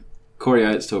Walker. Corey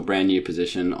Oates to a brand new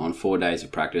position on 4 days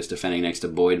of practice defending next to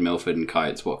Boyd, Milford and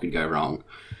Coates. What could go wrong?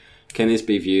 Can this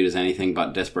be viewed as anything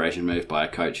but desperation move by a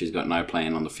coach who's got no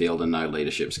plan on the field and no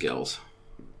leadership skills?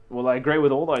 Well, I agree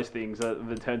with all those things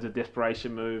in terms of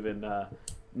desperation move and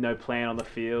no plan on the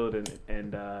field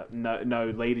and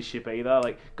no leadership either.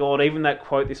 God, even that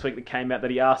quote this week that came out that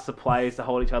he asked the players to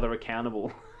hold each other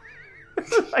accountable.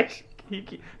 Are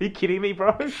you kidding me,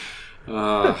 bro?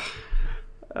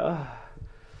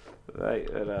 Right,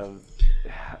 yeah.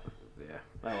 Oh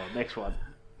well, next one.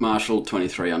 Marshall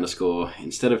 23 _.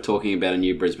 Instead of talking about a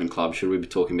new Brisbane club, should we be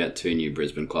talking about 2 new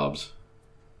Brisbane clubs?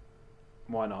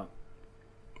 Why not?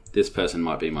 This person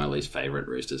might be my least favourite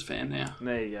Roosters fan now.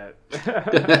 There you go.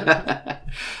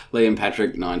 Liam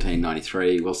Patrick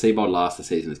 1993. Will Seibold last the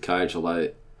season as coach? Although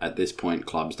at this point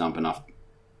clubs dump enough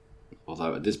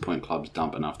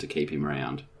to keep him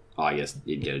around. I guess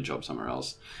he'd get a job somewhere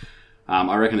else.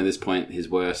 I reckon at this point he is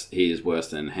worse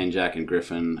than Henjak and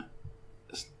Griffin.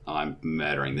 I'm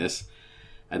murdering this.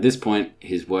 At this point,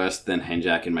 he's worse than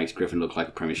Henjak and makes Griffin look like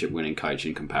a premiership winning coach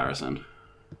in comparison.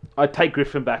 I'd take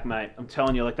Griffin back, mate. I'm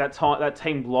telling you, that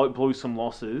team blew some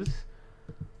losses,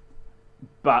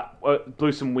 but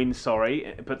blew some wins.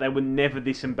 Sorry, but they were never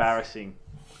this embarrassing.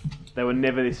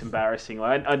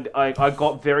 I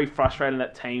got very frustrated in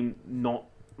that team not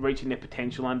reaching their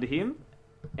potential under him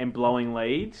and blowing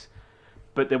leads.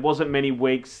 But there wasn't many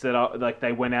weeks that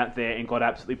they went out there and got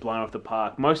absolutely blown off the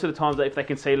park. Most of the times, if they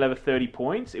conceded over 30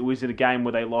 points, it was in a game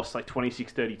where they lost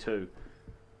 26-32.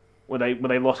 When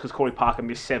they lost because Corey Parker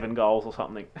missed 7 goals or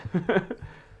something.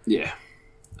 Yeah.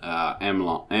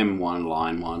 M1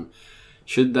 line 1.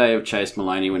 Should they have chased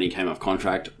Maloney when he came off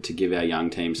contract to give our young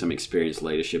team some experienced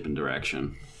leadership and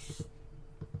direction?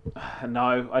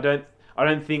 No, I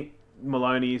don't think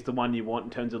Maloney is the one you want in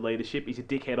terms of leadership. He's a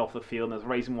dickhead off the field, and there's a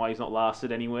reason why he's not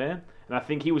lasted anywhere. And I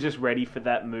think he was just ready for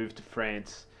that move to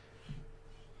France.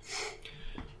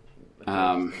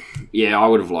 Yeah, I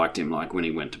would have liked him when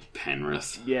he went to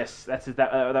Penrith. Yes,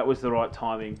 that was the right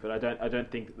timing, but I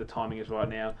don't think the timing is right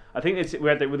now. I think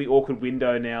we're at that really awkward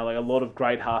window now. A lot of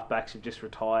great halfbacks have just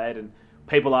retired, and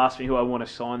people ask me who I want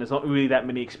to sign. There's not really that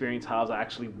many experienced halves I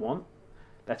actually want.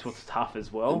 That's what's tough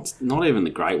as well. It's not even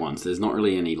the great ones. There's not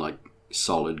really any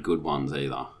solid good ones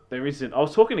either. There isn't. I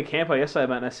was talking to Campo yesterday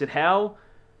about it, and I said, how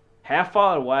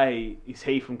far away is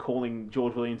he from calling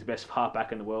George Williams the best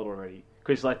halfback in the world already?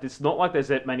 Because it's not like there's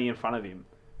that many in front of him.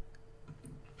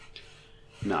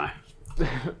 No.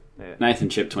 Yeah. Nathan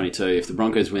Chip 22. If the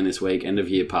Broncos win this week, end of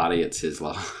year party at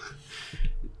Sizzler.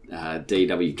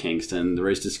 DW Kingston. The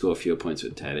Roosters score fewer points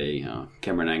with Teddy.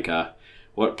 Cameron Anchor.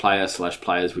 What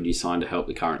player/players would you sign to help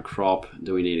the current crop?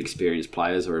 Do we need experienced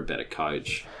players or a better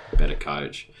coach? Better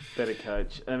coach.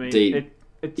 I mean,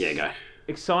 yeah, go.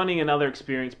 It's signing another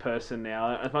experienced person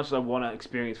now. As much as I want an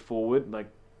experienced forward,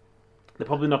 they're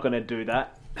probably not going to do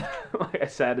that.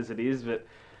 As sad as it is, but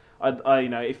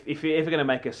if you're ever going to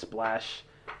make a splash,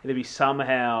 to be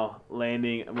somehow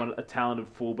landing a talented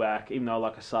fullback, even though I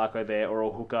like a Sarko there, or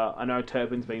a hooker. I know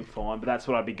Turpin's been fine, but that's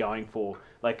what I'd be going for.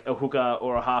 Like a hooker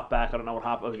or a halfback. I don't know what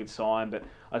halfback I could sign, but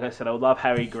like I said, I would love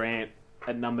Harry Grant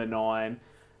at number 9.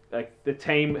 Like the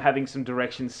team having some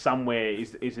direction somewhere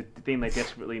is a thing they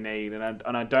desperately need, and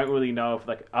I don't really know if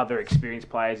like other experienced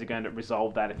players are going to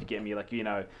resolve that. If you get me, like even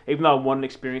though I want an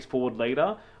experienced forward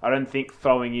leader, I don't think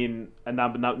throwing in a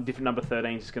different number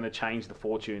 13 is going to change the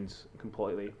fortunes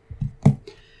completely.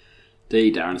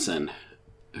 D. Darrenson,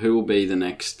 who will be the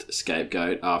next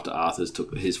scapegoat after Arthur's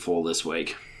took his fall this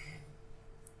week?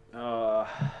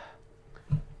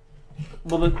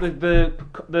 Well,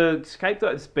 the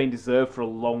scapegoat that's been deserved for a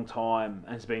long time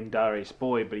has been Darius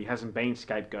Boyd, but he hasn't been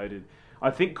scapegoated.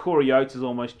 I think Corey Oates is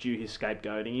almost due his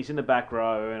scapegoating. He's in the back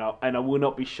row, and I will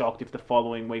not be shocked if the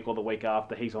following week or the week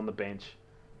after he's on the bench.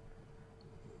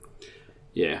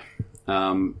 Yeah.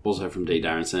 Also from D.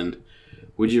 Darrenson,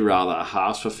 would you rather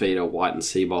Haas, Fafita, White and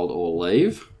Seabold all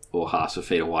leave, or Haas,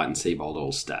 Fafita, White and Seabold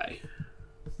all stay?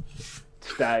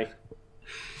 Stay.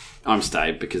 I'm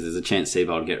stayed because there's a chance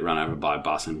Seabold will get run over by a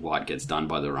bus and White gets done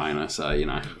by the Rona, so,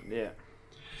 Yeah.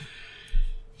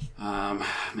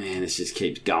 Man, this just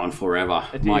keeps going forever.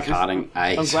 Mike Harding,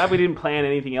 8. I'm glad we didn't plan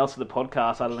anything else for the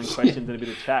podcast other than questions and a bit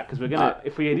of chat, because we're going to,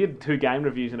 if we did 2 game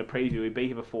reviews and a preview, we'd be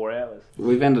here for 4 hours.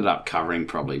 We've ended up covering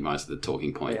probably most of the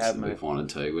talking points that we've wanted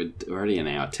to. We're already an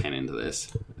hour 10 into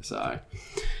this, so...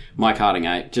 Mike Harding,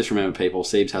 8. Just remember, people,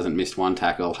 Siebes hasn't missed 1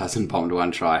 tackle, hasn't bombed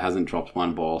 1 try, hasn't dropped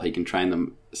 1 ball. He can train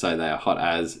them so they are hot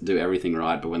as, do everything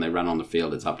right, but when they run on the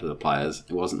field, it's up to the players.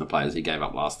 It wasn't the players he gave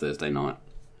up last Thursday night.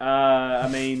 Are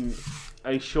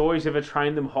you sure he's ever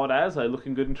trained them hot as? Are they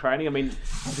looking good in training? I mean,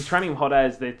 if he's training them hot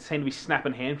as, they seem to be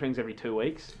snapping hamstrings every 2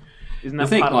 weeks. Isn't that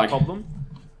part of the problem?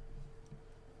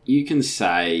 You can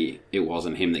say it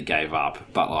wasn't him that gave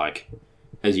up, but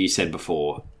as you said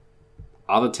before,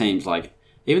 other teams,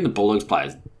 even the Bulldogs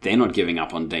players, they're not giving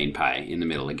up on Dean Pay in the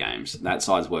middle of games. That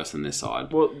side's worse than this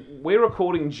side. Well, we're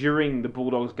recording during the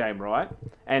Bulldogs game, right?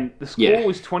 And the score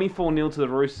was 24-0 to the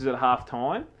Roosters at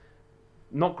half-time.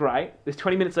 Not great. There's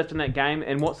 20 minutes left in that game,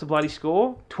 and what's the bloody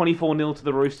score? 24-0 to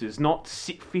the Roosters, not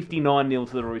 59-0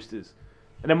 to the Roosters.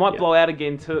 And they might blow out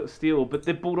again still, but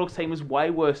the Bulldogs team is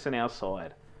way worse than our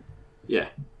side. Yeah,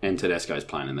 and Tedesco's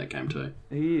playing in that game too.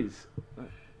 He is.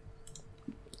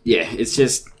 Yeah, it's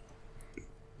just...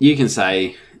 You can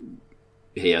say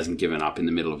he hasn't given up in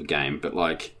the middle of a game, but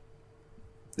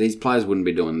these players wouldn't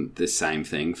be doing the same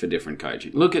thing for different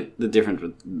coaching. Look at the difference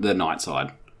with the night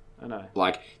side. I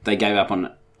know. They gave up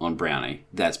on Brownie.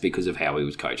 That's because of how he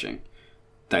was coaching.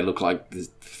 They look like the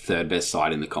 3rd best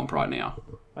side in the comp right now.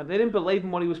 They didn't believe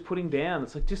in what he was putting down.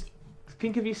 It's just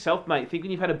think of yourself, mate. Think when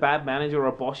you've had a bad manager or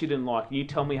a boss you didn't like, and you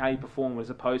tell me how you perform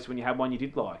as opposed to when you had one you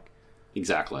did like.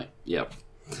 Exactly. Yep.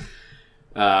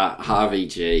 Harvey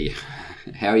G,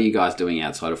 how are you guys doing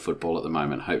outside of football at the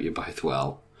moment? Hope you're both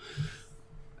well.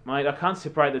 Mate, I can't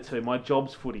separate the two. My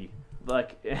job's footy.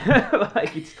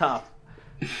 It's tough.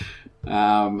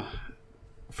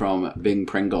 From Bing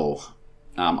Pringle.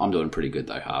 I'm doing pretty good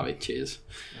though, Harvey. Cheers.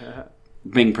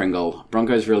 Bing Pringle.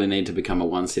 Broncos really need to become a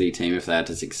one-city team if they are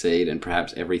to succeed, and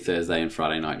perhaps every Thursday and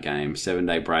Friday night game.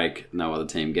 7-day break, no other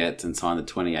team gets, and sign the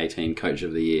 2018 Coach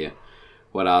of the Year.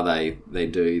 What are they?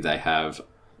 They have...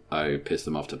 Oh, piss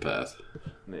them off to Perth.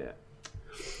 Yeah.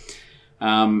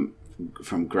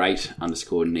 From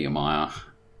great_Nehemiah.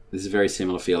 This is a very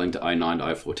similar feeling to 09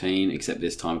 to 014, except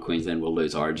this time Queensland will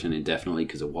lose Origin indefinitely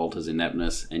because of Walter's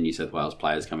ineptness and New South Wales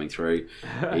players coming through,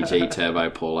 e.g. Turbo,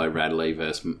 Paulo, Radley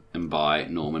versus Mbai,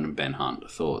 Norman and Ben Hunt.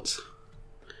 Thoughts?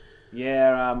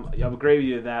 Yeah, I agree with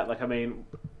you with that.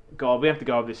 God, we have to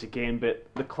go over this again, but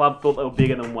the club thought they were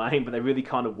bigger than Wayne, but they really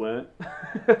kind of weren't.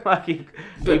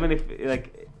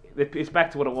 It's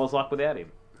back to what it was like without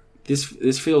him.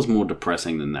 This feels more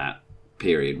depressing than that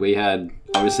period. We had,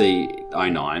 obviously,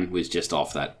 09 was just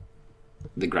off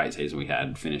the great season we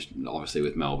had, finished obviously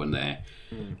with Melbourne there.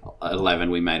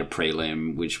 11, we made a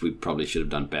prelim, which we probably should have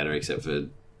done better, except for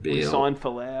Beale. We signed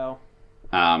Falau.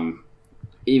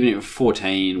 Even in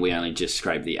 14, we only just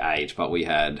scraped the 8, but we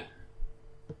had...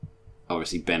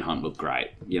 Obviously, Ben Hunt looked great.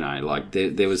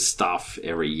 There was stuff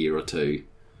every year or two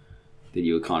that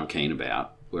you were kind of keen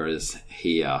about. Whereas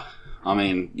here,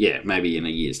 maybe in a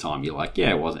year's time, you're like,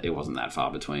 it wasn't that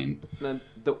far between. No,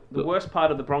 the worst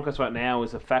part of the Broncos right now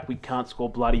is the fact we can't score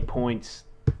bloody points.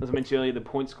 As I mentioned earlier, the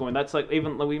point scoring. That's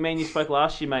you spoke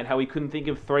last year, mate, how we couldn't think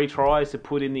of 3 tries to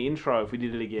put in the intro if we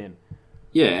did it again.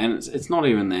 Yeah, and it's not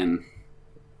even then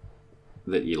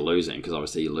that you're losing, because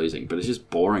obviously you're losing, but it's just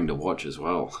boring to watch as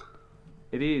well.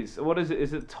 It is. What is it?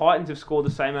 Is it Titans have scored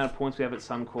the same amount of points we have at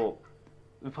Suncorp?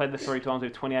 We played the 3 times. We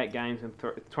have 28 games and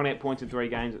 28 points in 3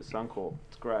 games at Suncorp.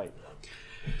 It's great.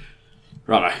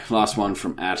 Righto, last one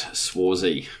from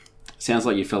 @Swarzy. Sounds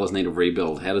like you fellas need a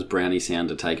rebuild. How does Brownie sound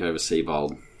to take over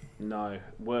Seabold? No,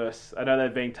 worse. I know they're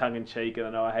being tongue-in-cheek, and I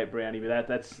know I hate Brownie, but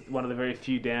that's one of the very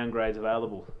few downgrades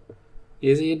available.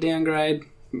 Is he a downgrade?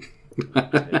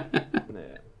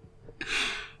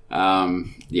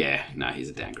 Yeah. No, he's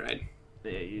a downgrade.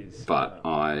 Yeah, he is. But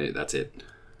that's it.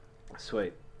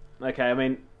 Sweet. Okay, I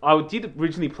mean, I did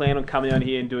originally plan on coming on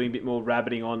here and doing a bit more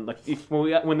rabbiting on, like,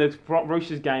 when the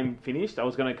Roosters game finished, I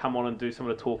was going to come on and do some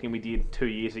of the talking we did 2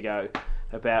 years ago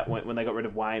about when they got rid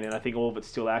of Wayne, and I think all of it's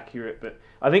still accurate, but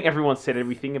I think everyone said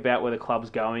everything about where the club's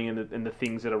going and the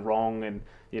things that are wrong, and,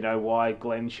 you know, why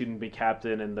Glenn shouldn't be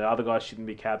captain and the other guys shouldn't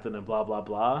be captain and blah, blah,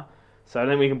 blah. So I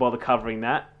don't think we can bother covering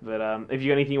that, but if you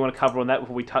got anything you want to cover on that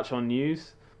before we touch on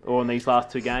news, or on these last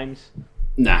 2 games?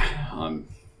 Nah,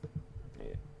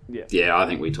 Yeah. Yeah, I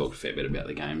think we talked a fair bit about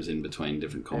the games in between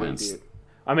different comments. Yeah,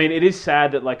 I mean, it is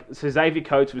sad that, like, so Xavier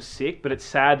Coates was sick, but it's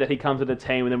sad that he comes to the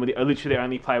team and then literally the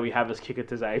only player we have is kicker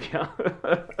to Xavier.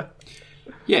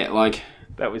 Yeah, like...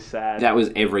 That was sad. That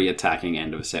was every attacking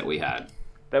end of a set we had.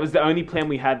 That was the only plan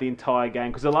we had the entire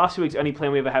game. Because the last 2 weeks, the only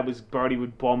plan we ever had was Brody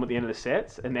would bomb at the end of the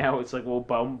sets, and now it's like, well,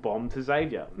 bomb to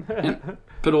Xavier.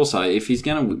 But also, if he's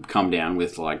going to come down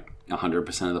with, like,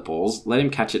 100% of the balls, let him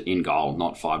catch it in goal,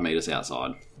 not 5 metres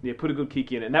outside. Yeah, put a good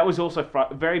kick in. And that was also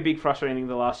very big frustrating thing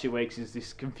the last few weeks is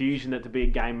this confusion that to be a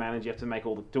game manager you have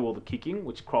to do all the kicking,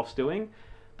 which Croft's doing.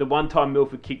 The one time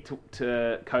Milford kicked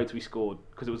to Coates, we scored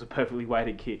because it was a perfectly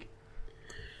weighted kick.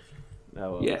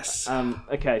 Oh, well. Yes.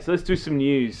 Okay, so let's do some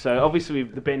news. So obviously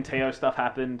the Ben Teo stuff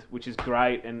happened, which is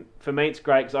great. And for me it's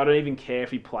great because I don't even care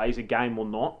if he plays a game or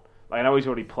not. Like, I know he's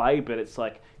already played, but it's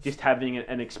like just having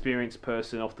an experienced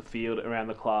person off the field around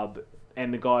the club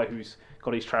and the guy who's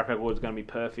got his track record is going to be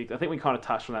perfect. I think we kind of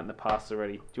touched on that in the past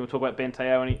already. Do you want to talk about Ben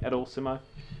Teo at all, Simo?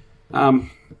 No,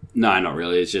 not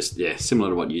really. It's just, similar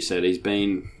to what you said. He's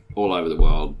been all over the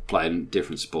world, played in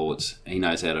different sports. He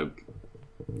knows how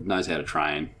to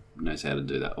train, knows how to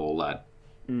do that, all that.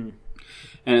 And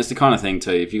it's the kind of thing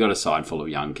too, if you've got a side full of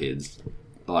young kids,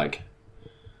 like,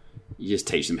 you just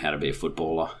teach them how to be a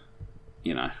footballer,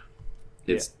 you know.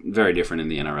 It's very different in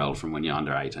the NRL from when you're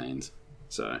under 18s.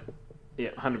 So...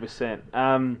 Yeah,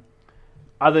 100%.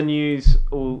 Other news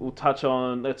we'll touch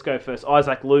on. Let's go first.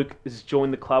 Isaac Luke has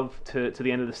joined the club to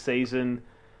the end of the season.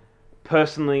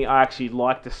 Personally, I actually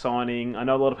like the signing. I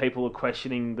know a lot of people are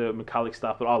questioning the McCulloch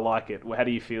stuff, but I like it. How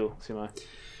do you feel, Simo?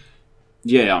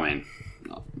 Yeah, I mean,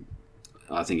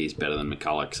 I think he's better than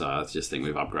McCulloch, so I just think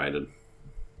we've upgraded.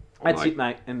 That's it,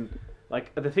 mate. And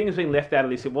like the thing that's been left out of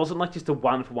this, it wasn't like just a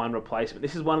 1-for-1 replacement.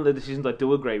 This is one of the decisions I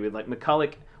do agree with. Like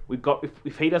McCulloch, we've got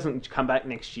if he doesn't come back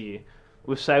next year,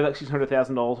 we've saved like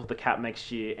 $600,000 off the cap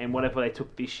next year and whatever they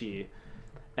took this year.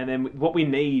 And then what we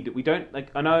need, we don't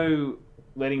like. I know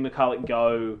letting McCulloch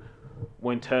go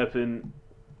when Turpin,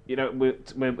 you know,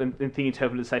 when thinking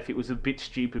Turpin to safe, it was a bit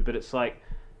stupid. But it's like,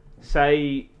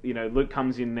 say, you know, Luke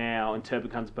comes in now and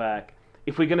Turpin comes back.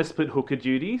 If we're going to split hooker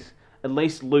duties, at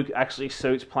least Luke actually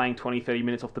suits playing 20-30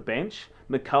 minutes off the bench.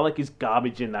 McCulloch is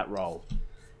garbage in that role.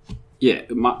 Yeah,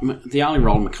 the only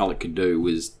role McCulloch could do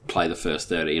was play the first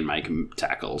 30 and make him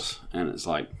tackles. And it's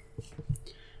like,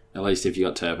 at least if you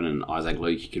got Turpin and Isaac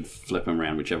Luke, you could flip him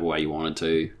around whichever way you wanted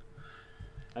to.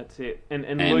 That's it. And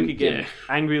Luke again,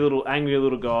 angry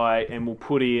little guy, and we'll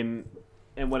put in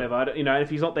and whatever. You know, and if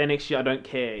he's not there next year, I don't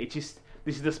care. It's just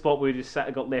this is the spot where we just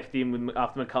got left in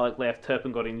after McCulloch left.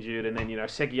 Turpin got injured, and then you know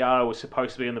Seguiaro was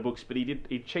supposed to be on the books, but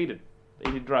he cheated.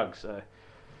 He did drugs. So.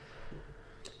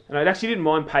 And I actually didn't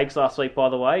mind Pakes last week, by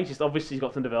the way. He's just obviously he's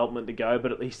got some development to go,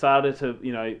 but he started to,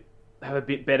 you know, have a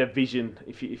bit better vision,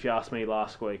 if you ask me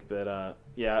last week. But I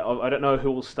don't know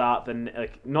who will start.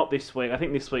 Not this week. I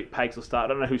think this week Pakes will start. I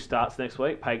don't know who starts next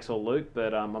week, Pakes or Luke,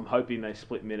 but I'm hoping they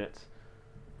split minutes.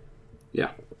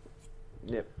 Yeah.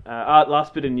 Yep.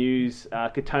 Last bit of news: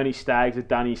 Katoni Staggs had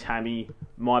done his hammy.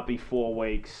 Might be 4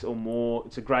 weeks or more.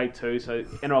 It's a grade 2, so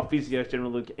NRL Physio's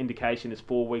general indication is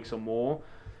 4 weeks or more,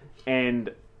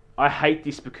 and I hate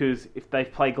this because if they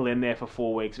play Glenn there for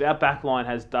 4 weeks, if our backline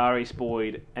has Darius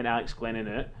Boyd and Alex Glenn in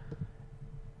it,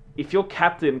 if your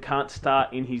captain can't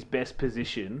start in his best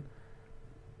position,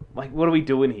 like, what are we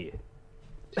doing here?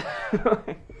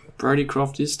 Brodie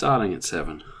Croft is starting at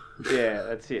 7. Yeah,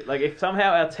 that's it. Like, if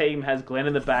somehow our team has Glenn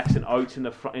in the backs and Oates in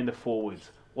the forwards,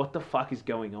 what the fuck is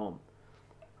going on?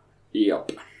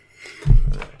 Yep.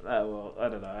 Well, I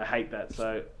don't know. I hate that.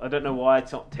 So I don't know why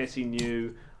it's not Tessie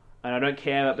New. And I don't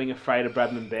care about being afraid of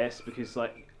Bradman Best because,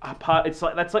 like, it's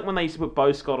like that's like when they used to put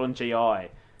Bo Scott on GI.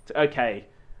 It's okay.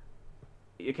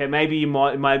 okay, maybe you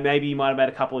might have made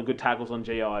a couple of good tackles on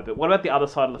GI, but what about the other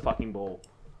side of the fucking ball?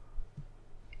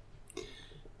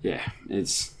 Yeah,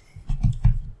 it's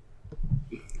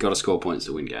got to score points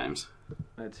to win games.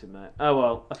 That's it, mate. Oh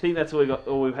well, I think that's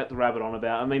all we've had to rabbit on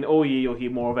about. I mean, all year you'll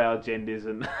hear more of our agendas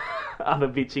and other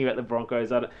bitching about the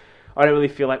Broncos. I don't really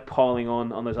feel like piling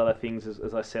on those other things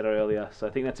as I said earlier. So I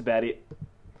think that's about it.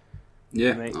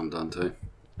 Yeah, I'm done too.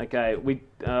 Okay, we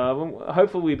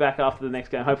hopefully we'll be back after the next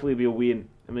game. Hopefully it'll be a win,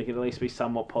 and we can at least be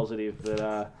somewhat positive.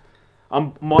 But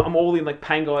I'm all in like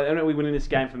Pangai. I don't know we win in this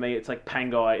game. For me, it's like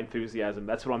Pangai enthusiasm.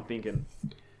 That's what I'm thinking.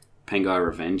 Pangai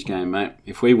revenge game, mate.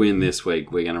 If we win this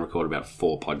week, we're going to record about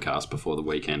 4 podcasts before the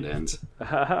weekend ends.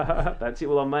 That's it.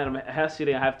 Well, mate, I'm how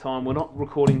city I have time. We're not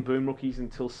recording Boom Rookies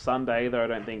until Sunday either, I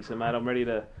don't think. So, mate, I'm ready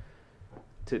to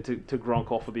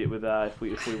gronk off a bit with if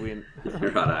we win.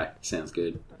 Righto. Sounds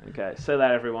good. Okay, so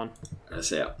that everyone.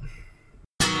 That's out.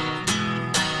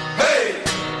 Hey!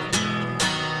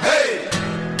 Hey!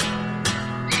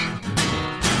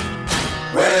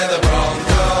 We're the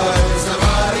Broncos, the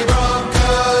mighty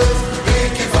Broncos. We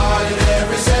keep fighting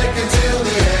every second till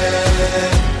the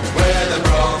end. We're the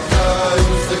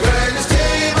Broncos, the greatest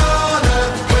team on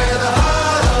earth. We're the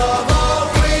heart of all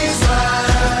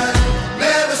Queensland.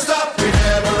 Never stop, we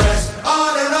never rest.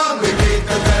 On, we beat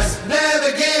the best.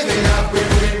 Never giving up, we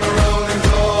win maroon and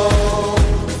gold.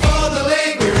 For the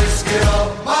league, we risk it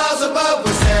all. Miles above,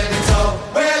 we're standing tall.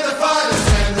 We're the finest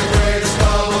and the greatest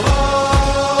of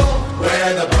all.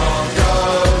 We're the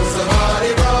Broncos, the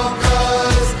mighty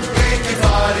Broncos. We keep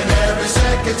fighting every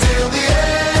second till the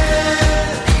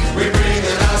end. We bring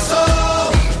in our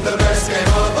soul, the best game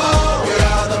of all. We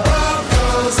are the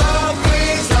Broncos of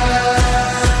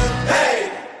Queensland.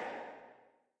 Hey!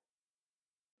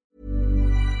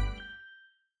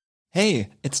 Hey,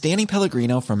 it's Danny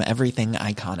Pellegrino from Everything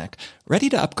Iconic. Ready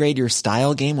to upgrade your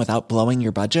style game without blowing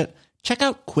your budget? Check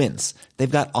out Quince. They've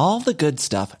got all the good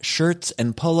stuff, shirts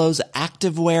and polos,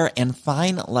 activewear, and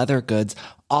fine leather goods,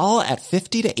 all at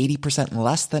 50 to 80%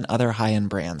 less than other high-end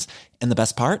brands. And the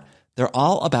best part? They're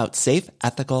all about safe,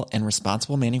 ethical, and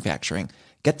responsible manufacturing.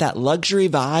 Get that luxury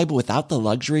vibe without the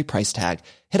luxury price tag.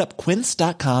 Hit up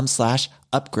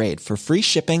quince.com/upgrade for free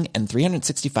shipping and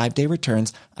 365-day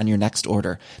returns on your next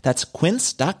order. That's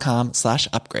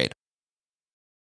quince.com/upgrade.